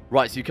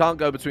 Right, so you can't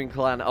go between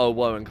Clan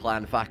Owo and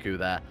Clan Faku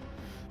there.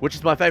 Which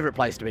is my favourite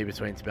place to be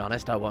between, to be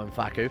honest. Owo and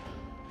Faku.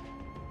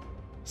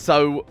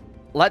 So,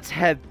 let's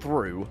head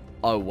through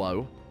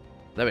Owo.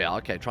 There we are.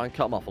 Okay, try and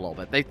cut them off a little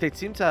bit. They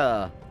seem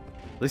to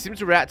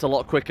react a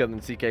lot quicker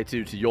than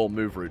CK2 to your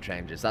move route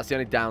changes. That's the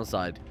only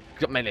downside.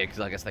 Mainly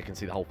because I guess they can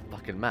see the whole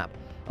fucking map.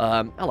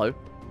 Hello.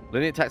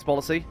 Linear tax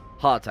policy.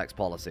 Hard tax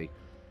policy.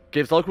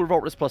 Gives local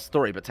revolt risk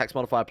 +3, but tax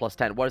modifier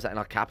 +10. Where is that in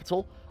our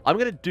capital? I'm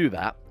going to do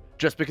that.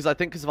 Just because I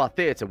think because of our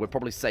theatre, we're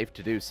probably safe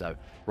to do so.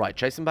 Right,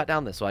 chase them back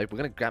down this way. We're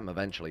going to grab them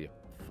eventually, you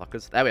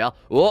motherfuckers. There we are.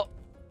 Oh,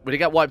 we did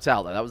get wiped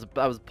out, though.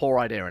 That was a poor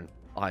idea in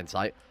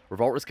hindsight.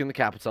 Revolt risk in the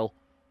capital.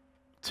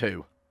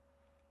 2.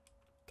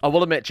 I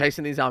will admit,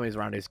 chasing these armies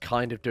around is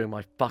kind of doing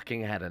my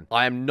fucking head in.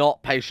 I am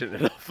not patient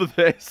enough for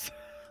this.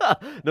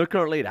 No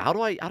current leader. How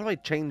do I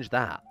change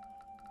that?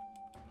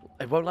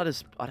 It won't let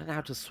us... I don't know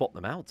how to swap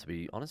them out, to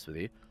be honest with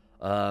you.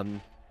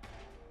 No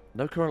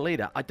current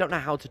leader. I don't know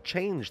how to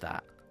change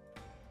that.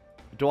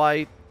 Do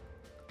I...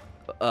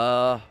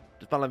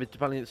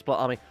 Defend split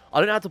army. I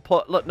don't know how to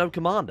put... Look, no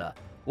commander.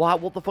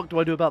 What the fuck do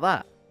I do about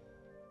that?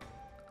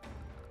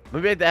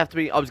 Maybe they have to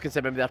be... I was going to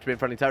say maybe they have to be in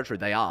friendly territory.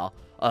 They are.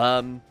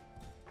 I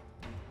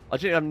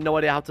actually have no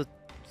idea how to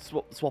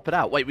swap it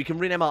out. Wait, we can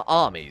rename our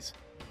armies.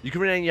 You can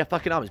rename your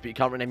fucking armies, but you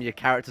can't rename your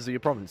characters or your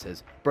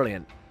provinces.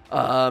 Brilliant.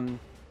 What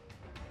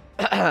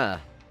the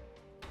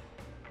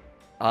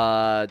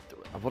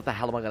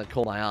hell am I going to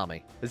call my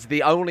army? This is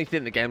the only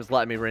thing the game's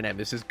letting me rename.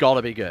 This has got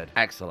to be good.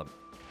 Excellent.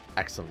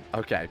 Excellent.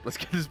 Okay, let's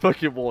get this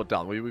fucking war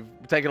done. We've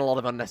taken a lot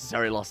of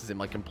unnecessary losses in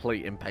my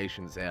complete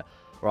impatience here.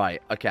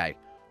 Right, okay.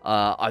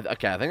 I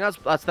think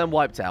that's them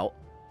wiped out.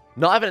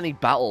 Not having any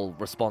battle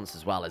response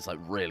as well is, like,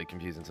 really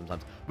confusing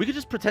sometimes. We could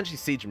just potentially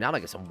siege them down, I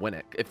guess, and win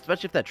it.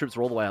 Especially if their troops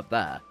are all the way up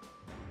there.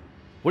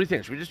 What do you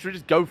think? Should we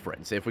just go for it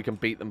and see if we can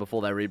beat them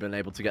before they're even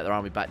able to get their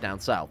army back down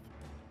south?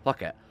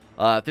 Fuck it.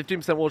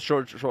 15% war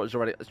shortage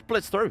already. Just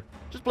blitz through.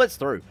 Just blitz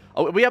through.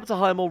 Oh, are we able to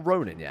hire more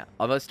Ronin yet?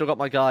 I've still got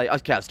my guy...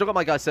 Okay, I've still got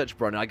my guy search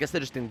for Ronin. I guess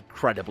they're just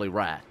incredibly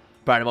rare.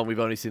 Bearing in mind, we've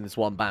only seen this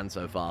one band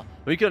so far.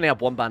 We can only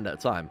have one band at a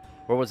time.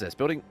 Where was this?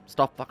 Building...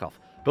 Stop. Fuck off.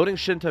 Building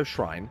Shinto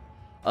Shrine.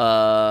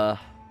 I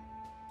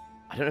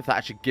don't know if that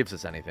actually gives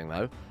us anything,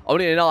 though.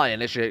 Only an eye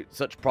initiate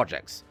such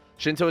projects.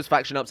 Shinto is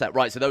faction upset.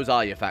 Right, so those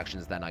are your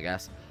factions then, I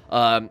guess.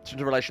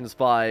 Shinto Relations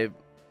 5.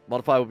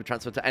 Modifier will be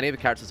transferred to any of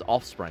the characters'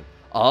 offspring.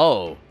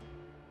 Oh.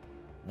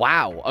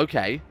 Wow,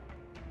 okay.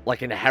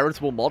 Like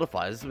inheritable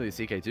modifiers. This is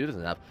something the CK2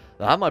 doesn't have.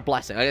 They'll have my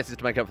blessing. I guess it's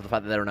to make up for the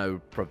fact that there are no...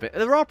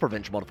 There are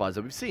provincial modifiers,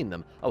 though. We've seen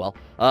them. Oh,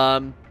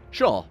 well.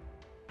 Sure.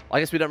 I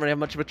guess we don't really have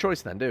much of a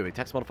choice then, do we?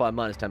 Tax modifier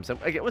minus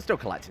 10%. Again, we're still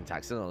collecting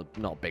taxes.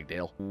 Not a big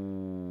deal.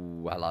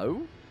 Ooh,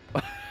 hello?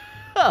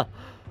 I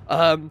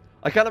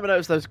kind of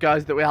noticed those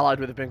guys that we allied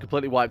with have been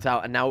completely wiped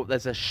out, and now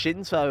there's a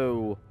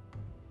Shinto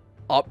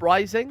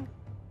uprising.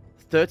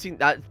 13,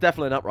 that's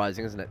definitely an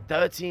uprising, isn't it?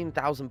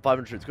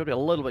 13,500 troops. Got to be a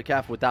little bit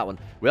careful with that one.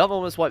 We have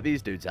almost wiped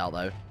these dudes out,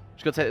 though.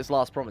 Just got to take this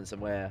last province,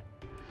 and we're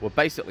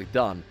basically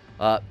done.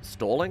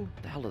 Stalling?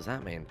 What the hell does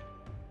that mean?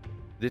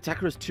 The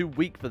attacker is too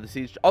weak for the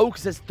siege. Oh,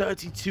 because there's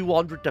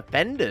 3,200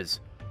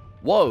 defenders.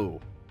 Whoa.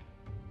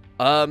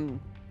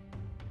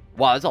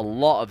 Wow, there's a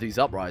lot of these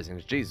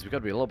uprisings. Jesus, we've got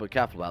to be a little bit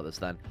careful about this,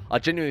 then. I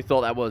genuinely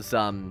thought that was,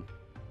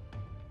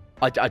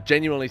 I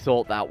genuinely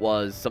thought that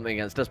was something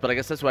against us, but I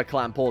guess that's where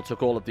Clan Paul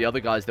took all of the other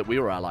guys that we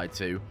were allied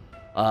to.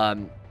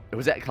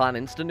 Was it Clan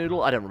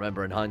Instanoodle? I don't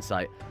remember in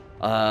hindsight.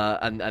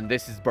 And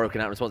this is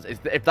broken out in response.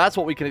 If that's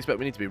what we can expect,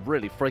 we need to be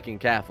really freaking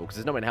careful, because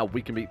there's no way in hell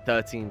we can beat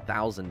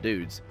 13,000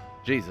 dudes.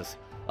 Jesus.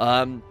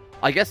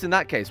 I guess in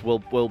that case,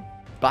 we'll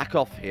back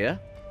off here,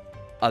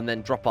 and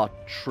then drop our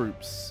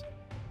troops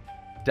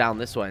down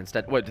this way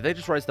instead. Wait, did they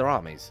just raise their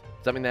armies?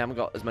 Does that mean they haven't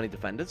got as many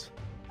defenders?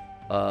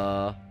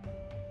 I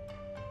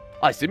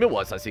assume it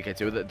was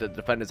ICK2. The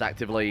defenders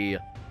actively...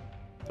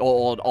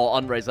 Or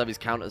unraised levies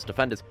count as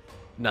defenders.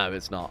 No,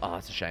 it's not. Oh,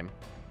 that's a shame.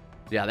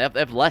 Yeah, they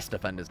have less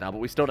defenders now, but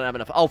we still don't have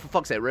enough... Oh, for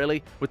fuck's sake,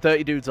 really? We're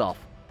 30 dudes off.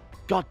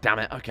 God damn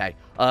it. Okay.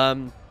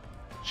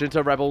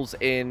 Shinto rebels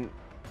in...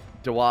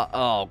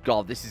 Oh,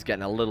 God, this is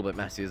getting a little bit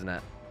messy, isn't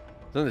it?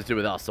 Nothing to do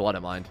with us, so I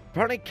don't mind.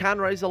 Apparently can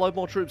raise a load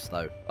more troops,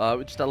 though.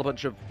 We just had a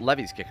bunch of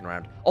levies kicking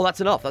around. Oh,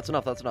 that's enough. That's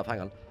enough. That's enough.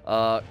 Hang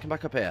on. Come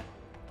back up here.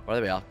 Oh,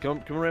 there we are.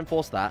 Can we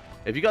reinforce that?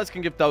 If you guys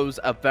can give those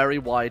a very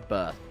wide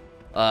berth.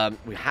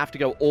 We have to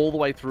go all the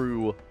way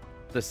through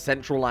the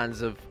central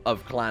lands of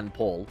Clan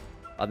Paul.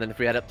 And then if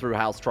we head up through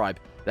House Tribe.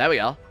 There we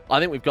are.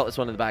 I think we've got this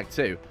one in the bag,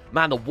 too.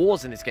 Man, the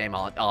wars in this game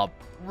are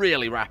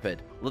really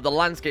rapid. The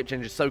landscape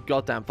changes so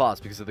goddamn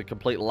fast because of the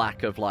complete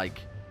lack of,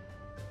 like,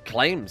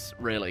 claims,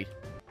 really.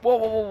 Whoa,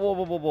 whoa, whoa,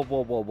 whoa, whoa, whoa,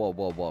 whoa, whoa,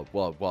 whoa, whoa,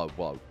 whoa, whoa,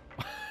 whoa.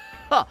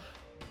 Huh.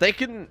 They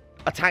can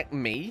attack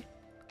me?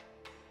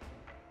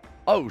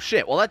 Oh,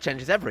 shit. Well, that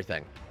changes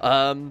everything.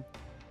 Right.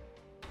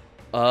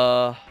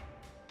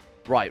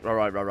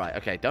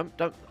 Okay, don't...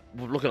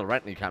 We're looking at the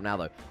retinue camp now,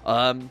 though.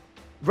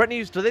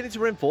 Retinues, do they need to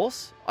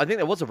reinforce? I think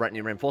there was a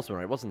retinue reinforcement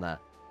rate, wasn't there?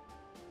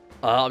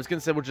 I was going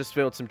to say we'll just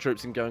field some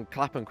troops and go and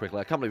clap them quickly.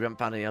 I can't believe we haven't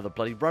found any other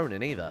bloody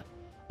Ronin either.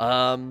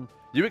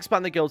 You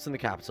expand the guilds in the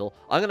capital.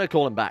 I'm going to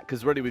call him back,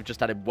 because really we've just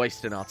had him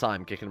wasting our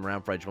time kicking him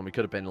around for age when we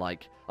could have been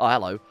like, oh,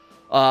 hello.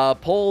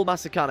 Paul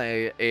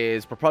Masakane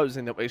is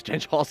proposing that we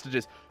exchange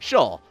hostages.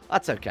 Sure,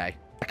 that's okay.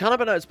 I can't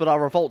have a notice, but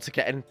our revolts are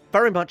getting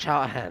very much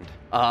out of hand.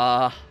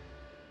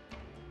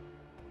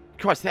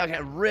 Christ, they are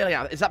getting really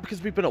out. Is that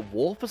because we've been at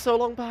war for so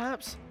long,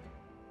 perhaps?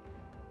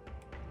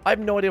 I have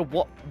no idea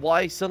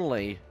why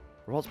suddenly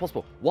revolt's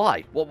possible.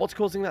 Why? What's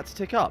causing that to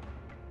tick up?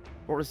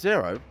 What was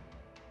 0?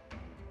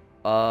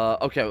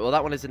 Okay, well,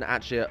 that one isn't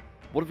actually...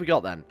 What have we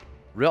got, then?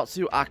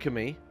 Ryotsu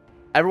Akumi.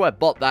 Everywhere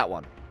but that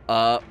one.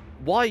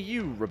 Why are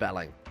you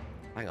rebelling?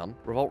 Hang on.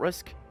 Revolt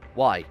risk?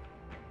 Why?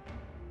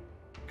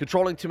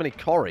 Controlling too many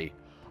Kori.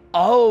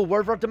 Oh,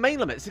 we're over our domain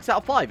limit. 6 out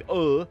of 5.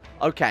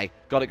 Okay.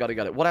 Got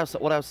it. What else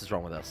is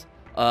wrong with us?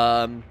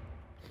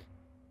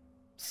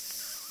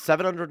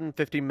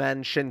 750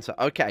 men Shinto.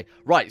 Okay.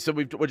 Right, so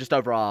we're just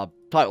over our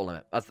title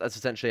limit. That's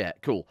essentially it.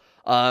 Cool.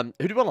 Who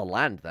do we want to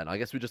land, then? I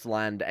guess we just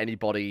land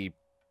anybody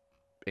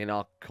in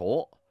our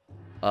court.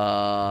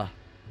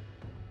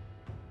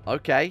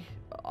 Okay.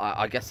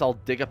 I guess I'll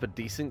dig up a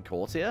decent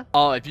court here.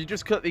 Oh, if you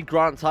just click the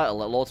grant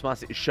title, it'll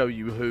automatically show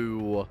you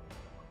who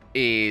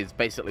is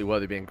basically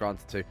worthy of being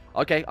granted to.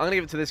 Okay, I'm going to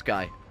give it to this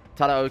guy.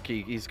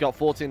 Tadaoki. He's got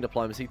 14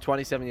 diplomacy,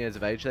 27 years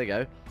of age. There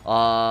you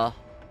go.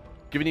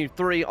 Giving you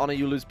 3 honor,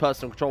 you lose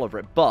personal control over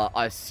it. But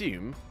I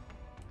assume,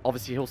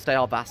 obviously, he'll stay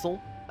our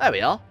vassal. There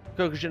we are.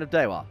 Kokujin of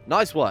Dewa.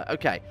 Nice work.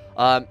 Okay.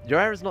 Your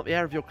heir is not the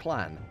heir of your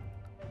clan.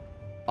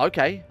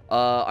 Okay.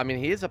 I mean,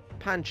 he is a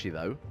Panchi,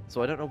 though.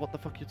 So I don't know what the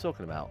fuck you're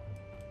talking about.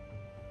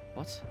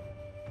 What?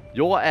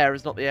 Your heir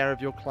is not the heir of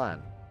your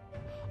clan.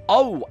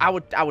 Oh,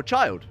 our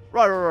child.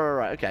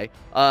 Right. Okay.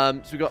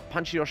 So we've got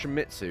Panchi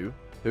Yoshimitsu,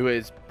 who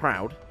is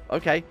proud.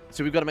 Okay.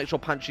 So we've got to make sure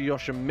Panchi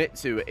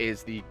Yoshimitsu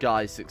is the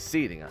guy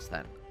succeeding us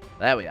then.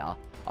 There we are.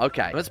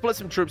 Okay. Let's split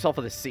some troops off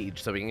of this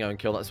siege so we can go and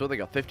kill that. So they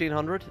got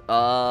 1,500.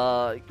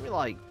 Give me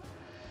like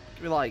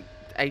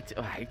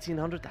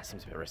 1,800. That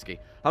seems a bit risky.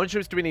 How many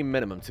troops do we need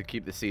minimum to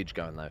keep the siege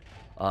going though?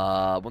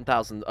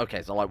 1,000.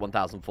 Okay, so like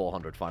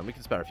 1,400. Fine. We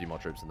can spare a few more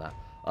troops than that.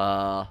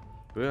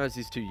 We realize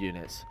these 2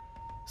 units.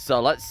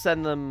 So let's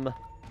send them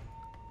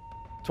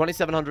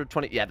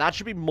 2,720. Yeah, that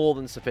should be more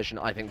than sufficient,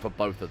 I think, for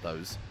both of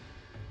those.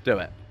 Do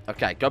it.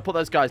 Okay, go put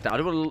those guys down. I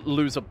don't want to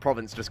lose a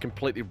province just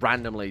completely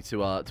randomly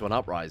to an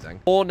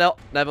uprising. Or no,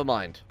 never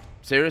mind.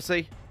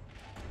 Seriously?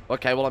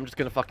 Okay, well, I'm just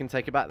going to fucking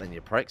take it back then,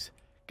 you pricks.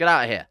 Get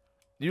out of here.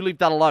 You leave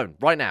that alone,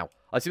 right now.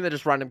 I assume they're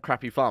just random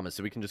crappy farmers,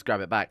 so we can just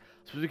grab it back.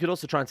 So we could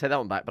also try and take that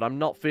one back, but I'm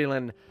not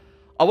feeling...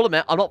 I will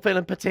admit, I'm not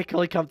feeling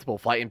particularly comfortable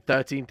fighting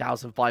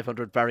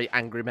 13,500 very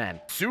angry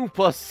men.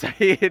 Super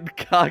Saiyan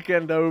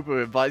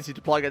Kagenobu invites you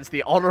to play against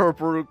the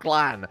Honourable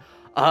clan.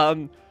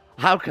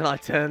 How can I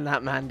turn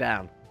that man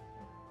down?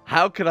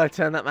 How can I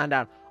turn that man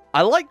down?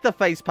 I like the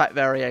face pack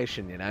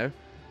variation, you know?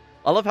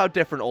 I love how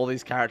different all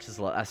these characters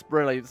look. It's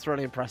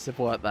really impressive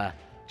work there.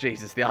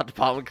 Jesus, the art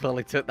department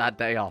clearly took that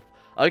day off.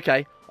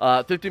 Okay,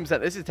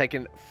 15%. This is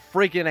taking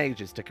friggin'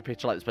 ages to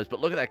capitulate this place, but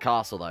look at their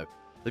castle, though.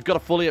 They've got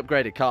a fully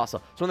upgraded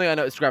castle. So one thing I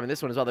noticed grabbing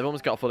this one as well, they've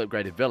almost got a fully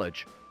upgraded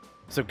village.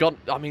 So,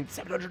 I mean,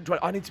 720.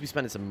 I need to be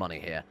spending some money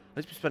here.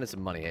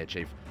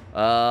 Chief.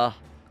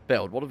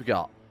 Build. What have we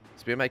got?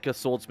 Spearmaker,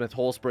 swordsmith,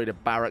 horse breeder,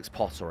 barracks,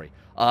 pottery.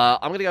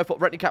 I'm going to go for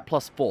retinue cap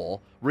 +4,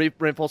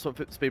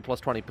 reinforcement speed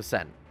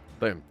 +20%.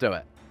 Boom, do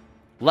it.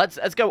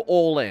 Let's go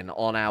all in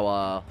on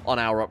our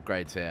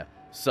upgrades here.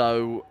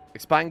 So,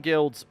 expand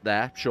guilds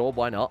there. Sure,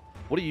 why not?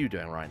 What are you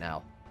doing right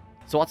now?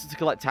 So, what's to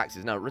collect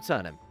taxes? No,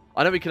 return him.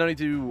 I know we can only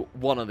do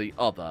one or the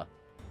other.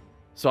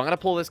 So I'm going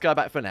to pull this guy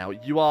back for now.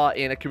 You are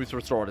in a Kumitsu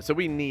Restorator, so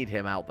we need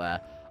him out there.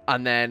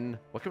 And then,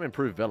 what can we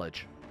improve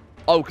village?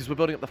 Oh, because we're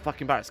building up the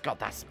fucking barracks. God,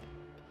 that's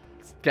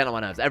getting on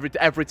my nerves.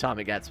 Every time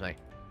it gets me.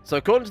 So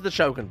according to the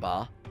Shogun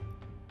bar,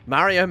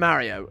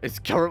 Mario is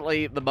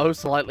currently the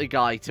most likely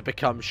guy to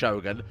become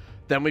Shogun.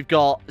 Then we've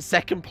got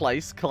 2nd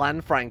place,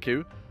 Clan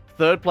Franku.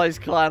 3rd place,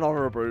 Clan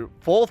Honourable.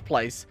 4th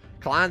place,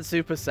 Clan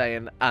Super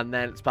Saiyan. And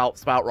then,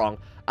 spout wrong.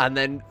 And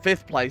then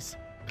 5th place,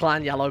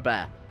 Clan Yellow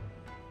Bear.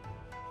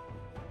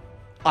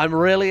 I'm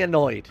really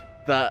annoyed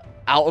that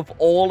out of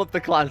all of the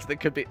clans that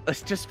could be...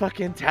 It's just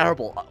fucking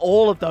terrible.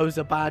 All of those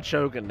are bad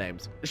Shogun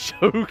names.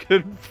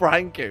 Shogun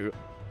Franku.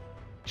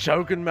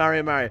 Shogun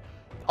Mario.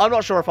 I'm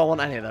not sure if I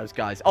want any of those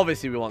guys.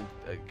 Obviously, we want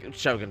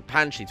Shogun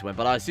Panchi to win,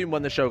 but I assume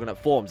when the Shogunate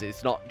forms,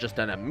 it's not just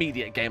an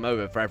immediate game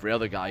over for every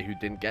other guy who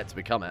didn't get to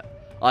become it.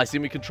 I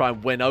assume we can try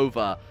and win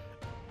over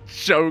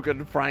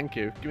Shogun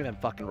Franku. Give me them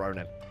fucking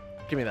Ronin.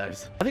 Give me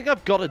those. I think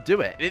I've got to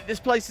do it.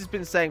 This place has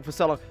been saying for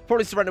so long,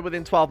 probably surrender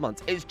within 12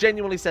 months. It's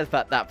genuinely said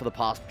that for the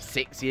past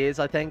 6 years,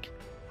 I think.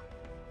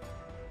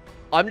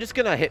 I'm just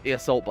going to hit the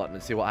assault button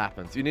and see what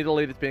happens. You need a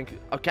leader to be...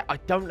 Okay, I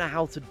don't know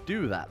how to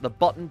do that. The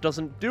button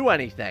doesn't do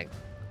anything.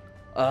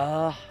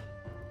 There's got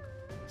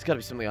to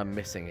be something I'm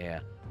missing here.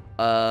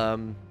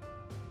 Oh,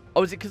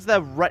 is it because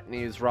they're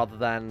retinues rather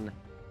than...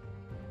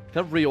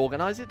 Can I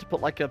reorganize it to put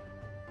like a...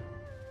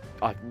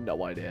 I have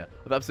no idea.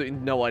 I have absolutely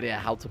no idea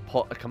how to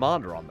put a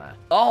commander on there.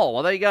 Oh,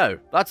 well, there you go.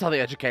 That's how the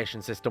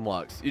education system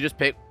works. You just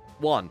pick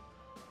one.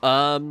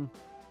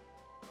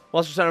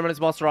 Master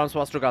Ceremonies, Master Arms,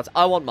 Master Guards.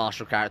 I want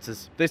martial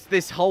characters.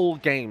 This whole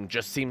game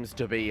just seems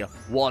to be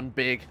one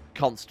big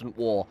constant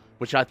war,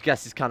 which I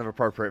guess is kind of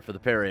appropriate for the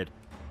period.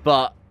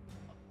 But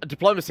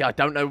diplomacy, I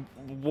don't know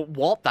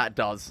what that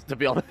does, to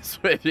be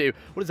honest with you.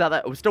 What is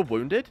that? We're still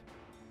wounded?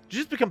 Did you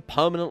just become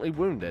permanently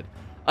wounded?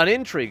 An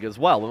intrigue as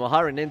well. When we're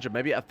hiring ninja,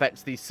 maybe it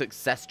affects the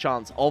success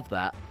chance of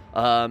that.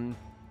 But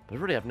I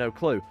really have no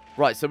clue.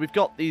 Right, so we've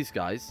got these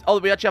guys. Oh,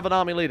 we actually have an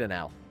army leader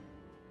now.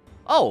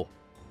 Oh.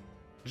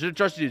 I should have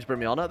trusted you to bring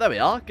me on. There we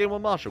are. Game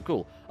 1 marshal.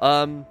 Cool.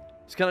 So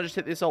can I just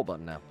hit the assault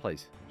button now,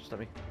 please? Just let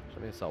me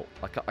assault.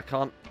 I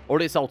can't.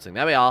 Already assaulting.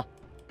 There we are.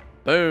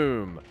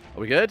 Boom. Are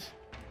we good?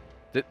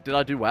 Did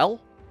I do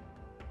well?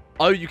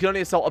 Oh, you can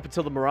only assault up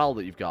until the morale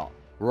that you've got.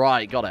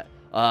 Right, got it.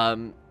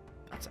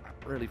 That's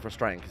really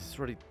frustrating because it's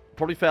really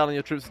probably failing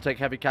your troops to take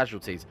heavy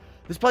casualties.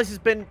 This place has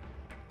been...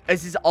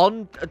 This is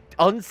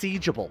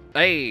unsiegeable.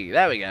 Hey,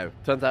 there we go.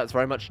 Turns out it's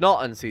very much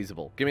not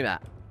unsiegeable. Give me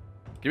that.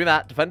 Give me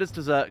that. Defenders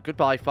desert.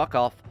 Goodbye. Fuck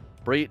off.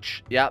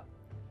 Breach. Yep.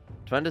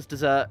 Defenders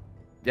desert.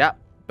 Yep.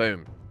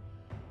 Boom.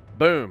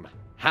 Boom.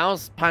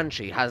 House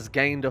Panchi has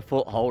gained a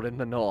foothold in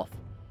the north.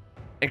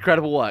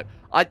 Incredible work.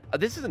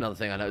 This is another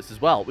thing I noticed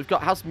as well. We've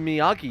got House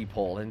Miyagi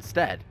Paul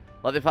instead.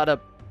 Like they've had a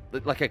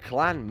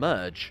clan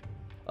merge.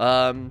 We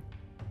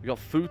got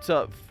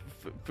Futota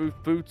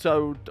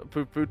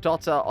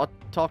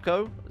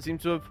Otoko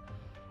seems to have.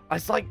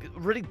 It's like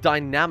really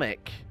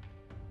dynamic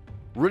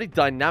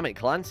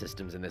clan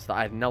systems in this that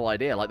I had no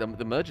idea. Like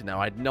the merging there,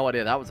 I had no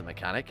idea that was a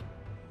mechanic.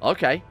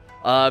 Okay.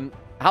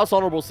 House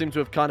Honourable seem to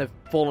have kind of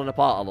fallen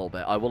apart a little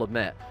bit, I will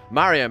admit.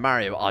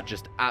 Mario are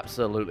just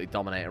absolutely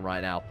dominating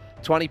right now.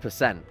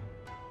 20%.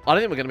 I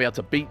don't think we're going to be able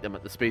to beat them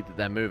at the speed that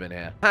they're moving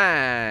here.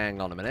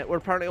 Hang on a minute. We're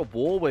apparently at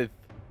war with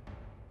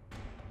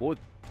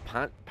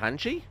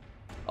Panchi?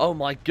 Oh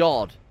my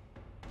god.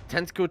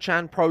 Tentacle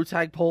Chan,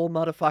 Protag Paul,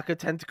 Motherfucker,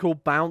 Tentacle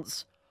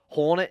Bounce,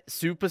 Hornet,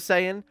 Super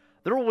Saiyan.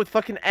 They're all with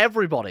fucking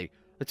everybody.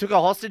 They took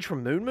a hostage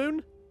from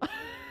Moon?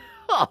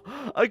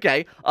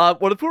 Okay.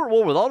 Well, if we're at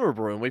war with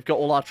Honourable and we've got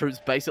all our troops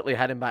basically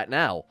heading back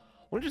now,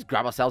 we'll just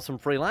grab ourselves some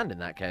free land in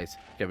that case.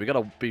 Okay, we've got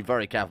to be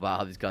very careful about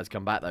how these guys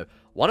come back, though.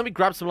 Why don't we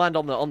grab some land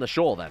on the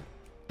shore, then?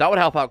 That would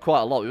help out quite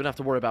a lot. We wouldn't have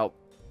to worry about...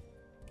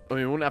 I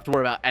mean, we wouldn't have to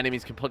worry about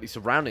enemies completely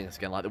surrounding us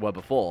again like they were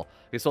before.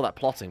 We saw that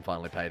plotting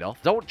finally paid off.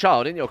 Adult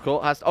child in your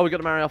court has... Oh, we got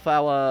to marry off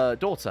our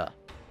daughter.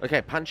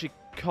 Okay, Panchi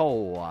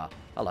Koa.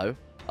 Hello.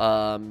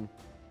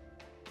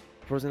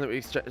 Proposing that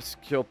we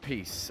secure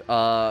peace.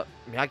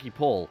 Miyagi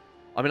Paul.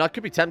 I mean, I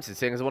could be tempted,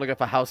 seeing as I want to go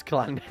for House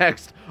Clan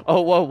next.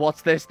 Oh, whoa,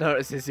 what's this?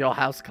 Notices your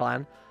House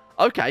Clan.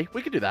 Okay,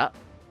 we could do that.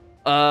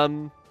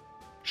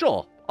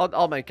 Sure.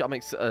 I'll make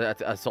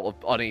a sort of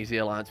uneasy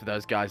alliance with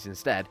those guys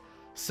instead.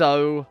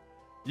 So,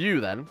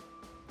 you then.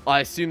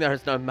 I assume there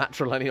is no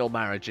matrilineal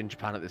marriage in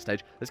Japan at this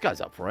stage. This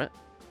guy's up for it.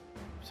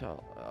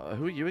 So,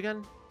 who are you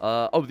again?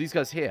 Oh, these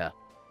guys here.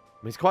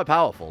 I mean, he's quite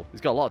powerful.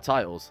 He's got a lot of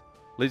titles.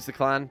 Leads the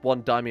clan,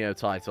 1 daimyo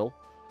title.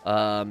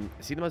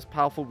 Is he the most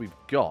powerful we've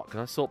got? Can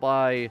I sort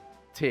by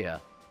tier?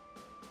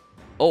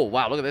 Oh,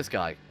 wow, look at this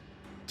guy.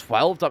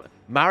 12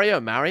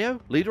 Mario?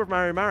 Leader of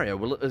Mario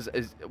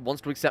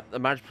wants to accept the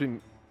marriage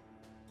between...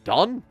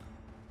 Done?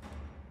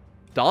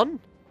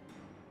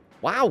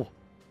 Wow.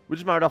 We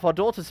just married off our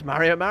daughter to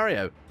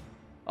Mario.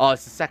 Oh,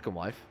 it's the second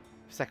wife.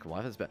 Second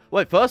wife, that's a bit...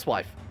 Wait, first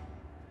wife.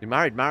 You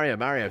married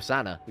Mario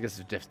Sana. I guess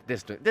it's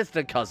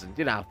distant cousin.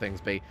 You know how things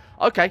be.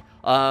 Okay.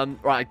 Right,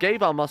 I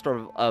gave our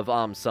Master of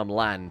Arms some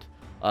land.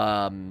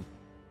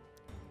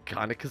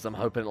 Kind of because I'm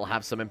hoping it'll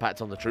have some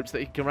impact on the troops that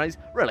he can raise.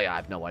 Really, I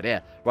have no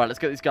idea. Right, let's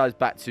get these guys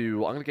back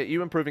to... I'm going to get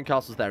you improving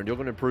castles there, and you're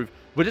going to improve...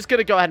 We're just going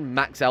to go ahead and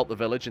max out the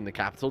village in the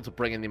capital to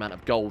bring in the amount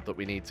of gold that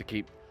we need to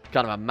keep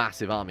kind of a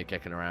massive army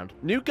kicking around.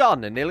 New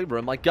gardener nearly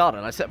ruined my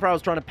garden. I set for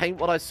hours trying to paint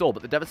what I saw,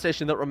 but the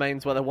devastation that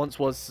remains where there once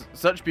was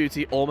such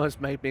beauty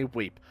almost made me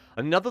weep.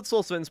 Another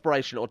source of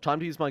inspiration, or time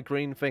to use my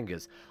green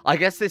fingers. I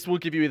guess this will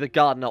give you either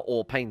gardener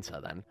or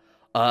painter, then.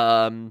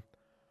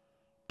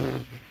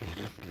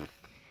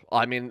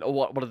 I mean,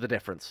 what are the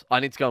difference? I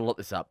need to go and look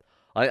this up.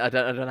 I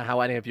don't know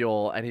how any of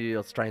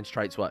your strange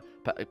traits work.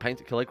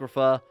 Painter,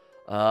 calligrapher.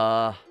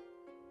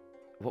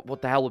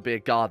 What the hell would be a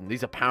garden?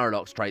 These are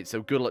paradox traits,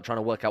 so good luck trying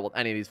to work out what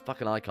any of these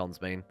fucking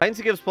icons mean.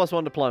 Painter gives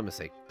 +1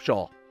 diplomacy.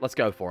 Sure, let's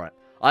go for it.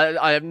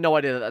 I have no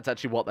idea that that's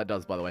actually what that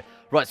does, by the way.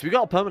 Right, so we've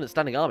got a permanent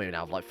standing army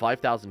now of like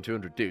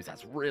 5,200 dudes.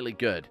 That's really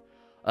good.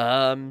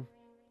 That's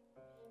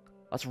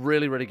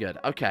really, really good.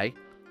 Okay.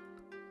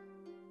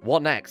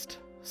 What next?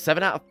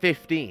 7 out of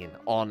 15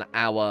 on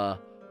our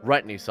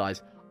retinue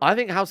size. I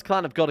think House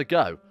Clan have got to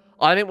go.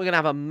 I think we're going to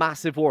have a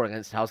massive war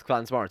against House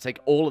Clan tomorrow. Take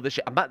all of this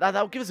shit.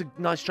 That'll give us a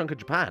nice chunk of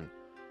Japan.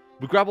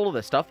 We grab all of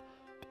this stuff.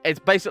 It's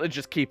basically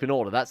just keep in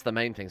order. That's the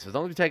main thing. So as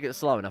long as we take it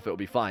slow enough, it'll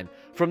be fine.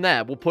 From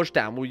there, we'll push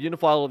down. We'll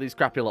unify all of these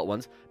crappy little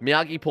ones.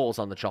 Miyagi Paul's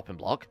on the chopping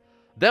block.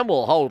 Then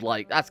we'll hold,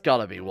 like, that's got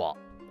to be, what?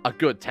 A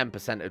good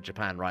 10% of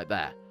Japan right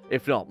there.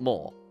 If not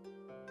more.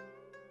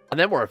 And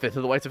then we're a fifth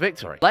of the way to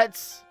victory.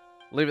 Let's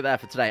leave it there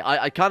for today.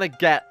 I kind of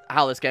get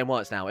how this game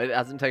works now. It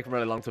hasn't taken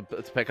really long to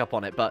pick up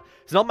on it, but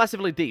it's not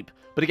massively deep.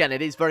 But again,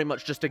 it is very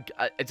much just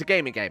it's a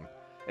gaming game.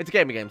 It's a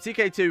gaming game.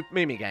 CK2,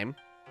 Mimi game.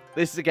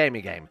 This is a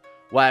gaming game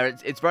where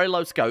it's very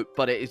low scope,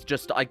 but it is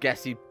just, I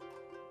guess,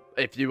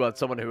 if you are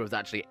someone who was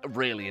actually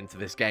really into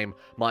this game,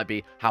 might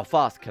be, how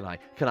fast can I?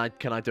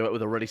 Can I do it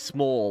with a really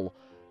small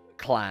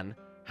clan?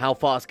 How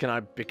fast can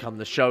I become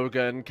the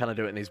Shogun? Can I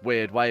do it in these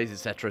weird ways,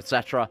 etc.,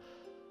 etc.?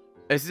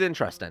 This is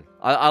interesting.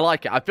 I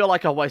like it. I feel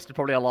like I wasted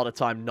probably a lot of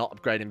time not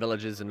upgrading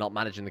villages and not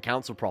managing the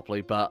council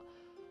properly, but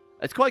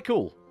it's quite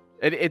cool.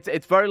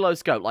 It's very low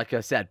scope, like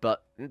I said,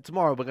 but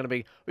tomorrow we're going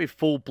to be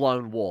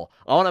full-blown war.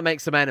 I want to make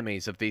some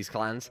enemies of these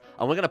clans,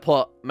 and we're going to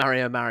put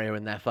Mario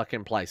in their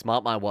fucking place.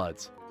 Mark my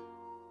words.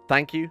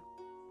 Thank you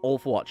all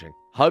for watching.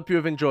 Hope you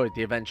have enjoyed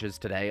the adventures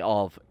today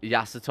of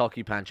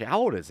Yasutoki Panchi. How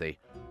old is he?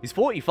 He's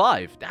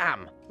 45.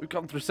 Damn. We've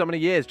gone through so many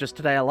years just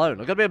today alone.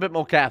 I've got to be a bit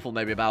more careful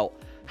maybe about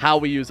how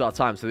we use our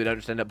time so we don't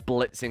just end up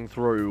blitzing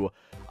through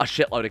a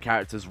shitload of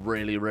characters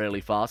really,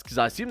 really fast. Because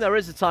I assume there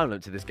is a time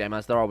limit to this game,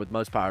 as there are with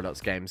most Paradox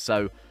games.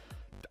 So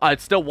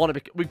I'd still want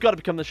to... We've got to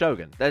become the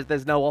Shogun.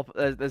 There's no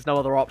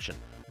other option.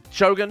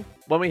 Shogun,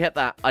 when we hit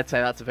that, I'd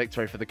say that's a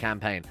victory for the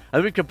campaign.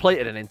 And we've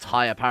completed an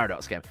entire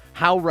Paradox game.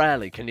 How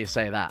rarely can you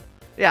say that?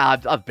 Yeah,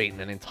 I've beaten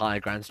an entire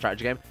grand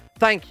strategy game.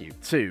 Thank you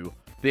to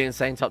the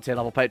insane top tier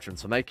level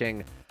patrons for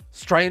making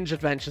strange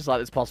adventures like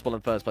this possible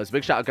in first place.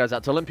 Big shout out goes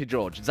out to Olympia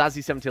George,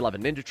 Zazzy7011,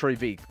 Ninja Tree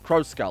V,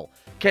 Crow Skull,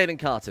 Caden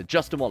Carter,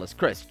 Justin Wallace,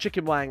 Chris,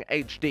 Chicken Wang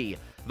HD,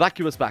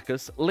 Vacuous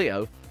Bacchus,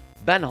 Leo,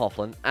 Ben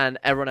Hofflin, and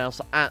everyone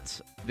else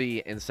at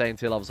the insane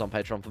tier levels on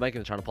Patreon for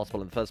making the channel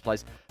possible in the first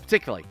place,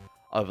 particularly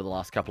over the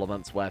last couple of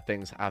months where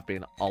things have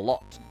been a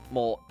lot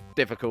more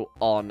difficult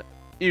on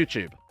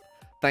YouTube.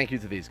 Thank you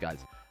to these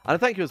guys. And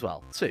thank you as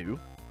well to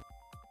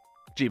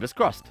Jeebus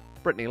Crust,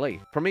 Brittany Lee,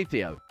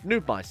 Prometheo,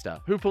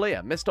 Noobmeister,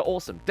 Hoopalia, Mr.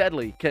 Awesome,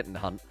 Deadly Kitten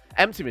Hunt,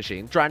 Empty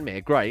Machine,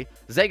 Dranmere Grey,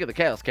 Zega the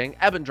Chaos King,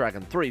 Ebon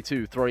Dragon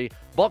 323,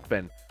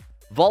 Bokbin,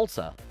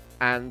 Volta,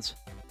 and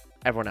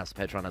everyone else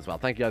at Patreon as well.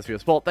 Thank you guys for your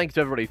support. Thank you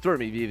to everybody who threw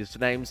me views to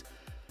names.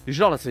 You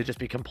should honestly just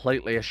be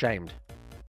completely ashamed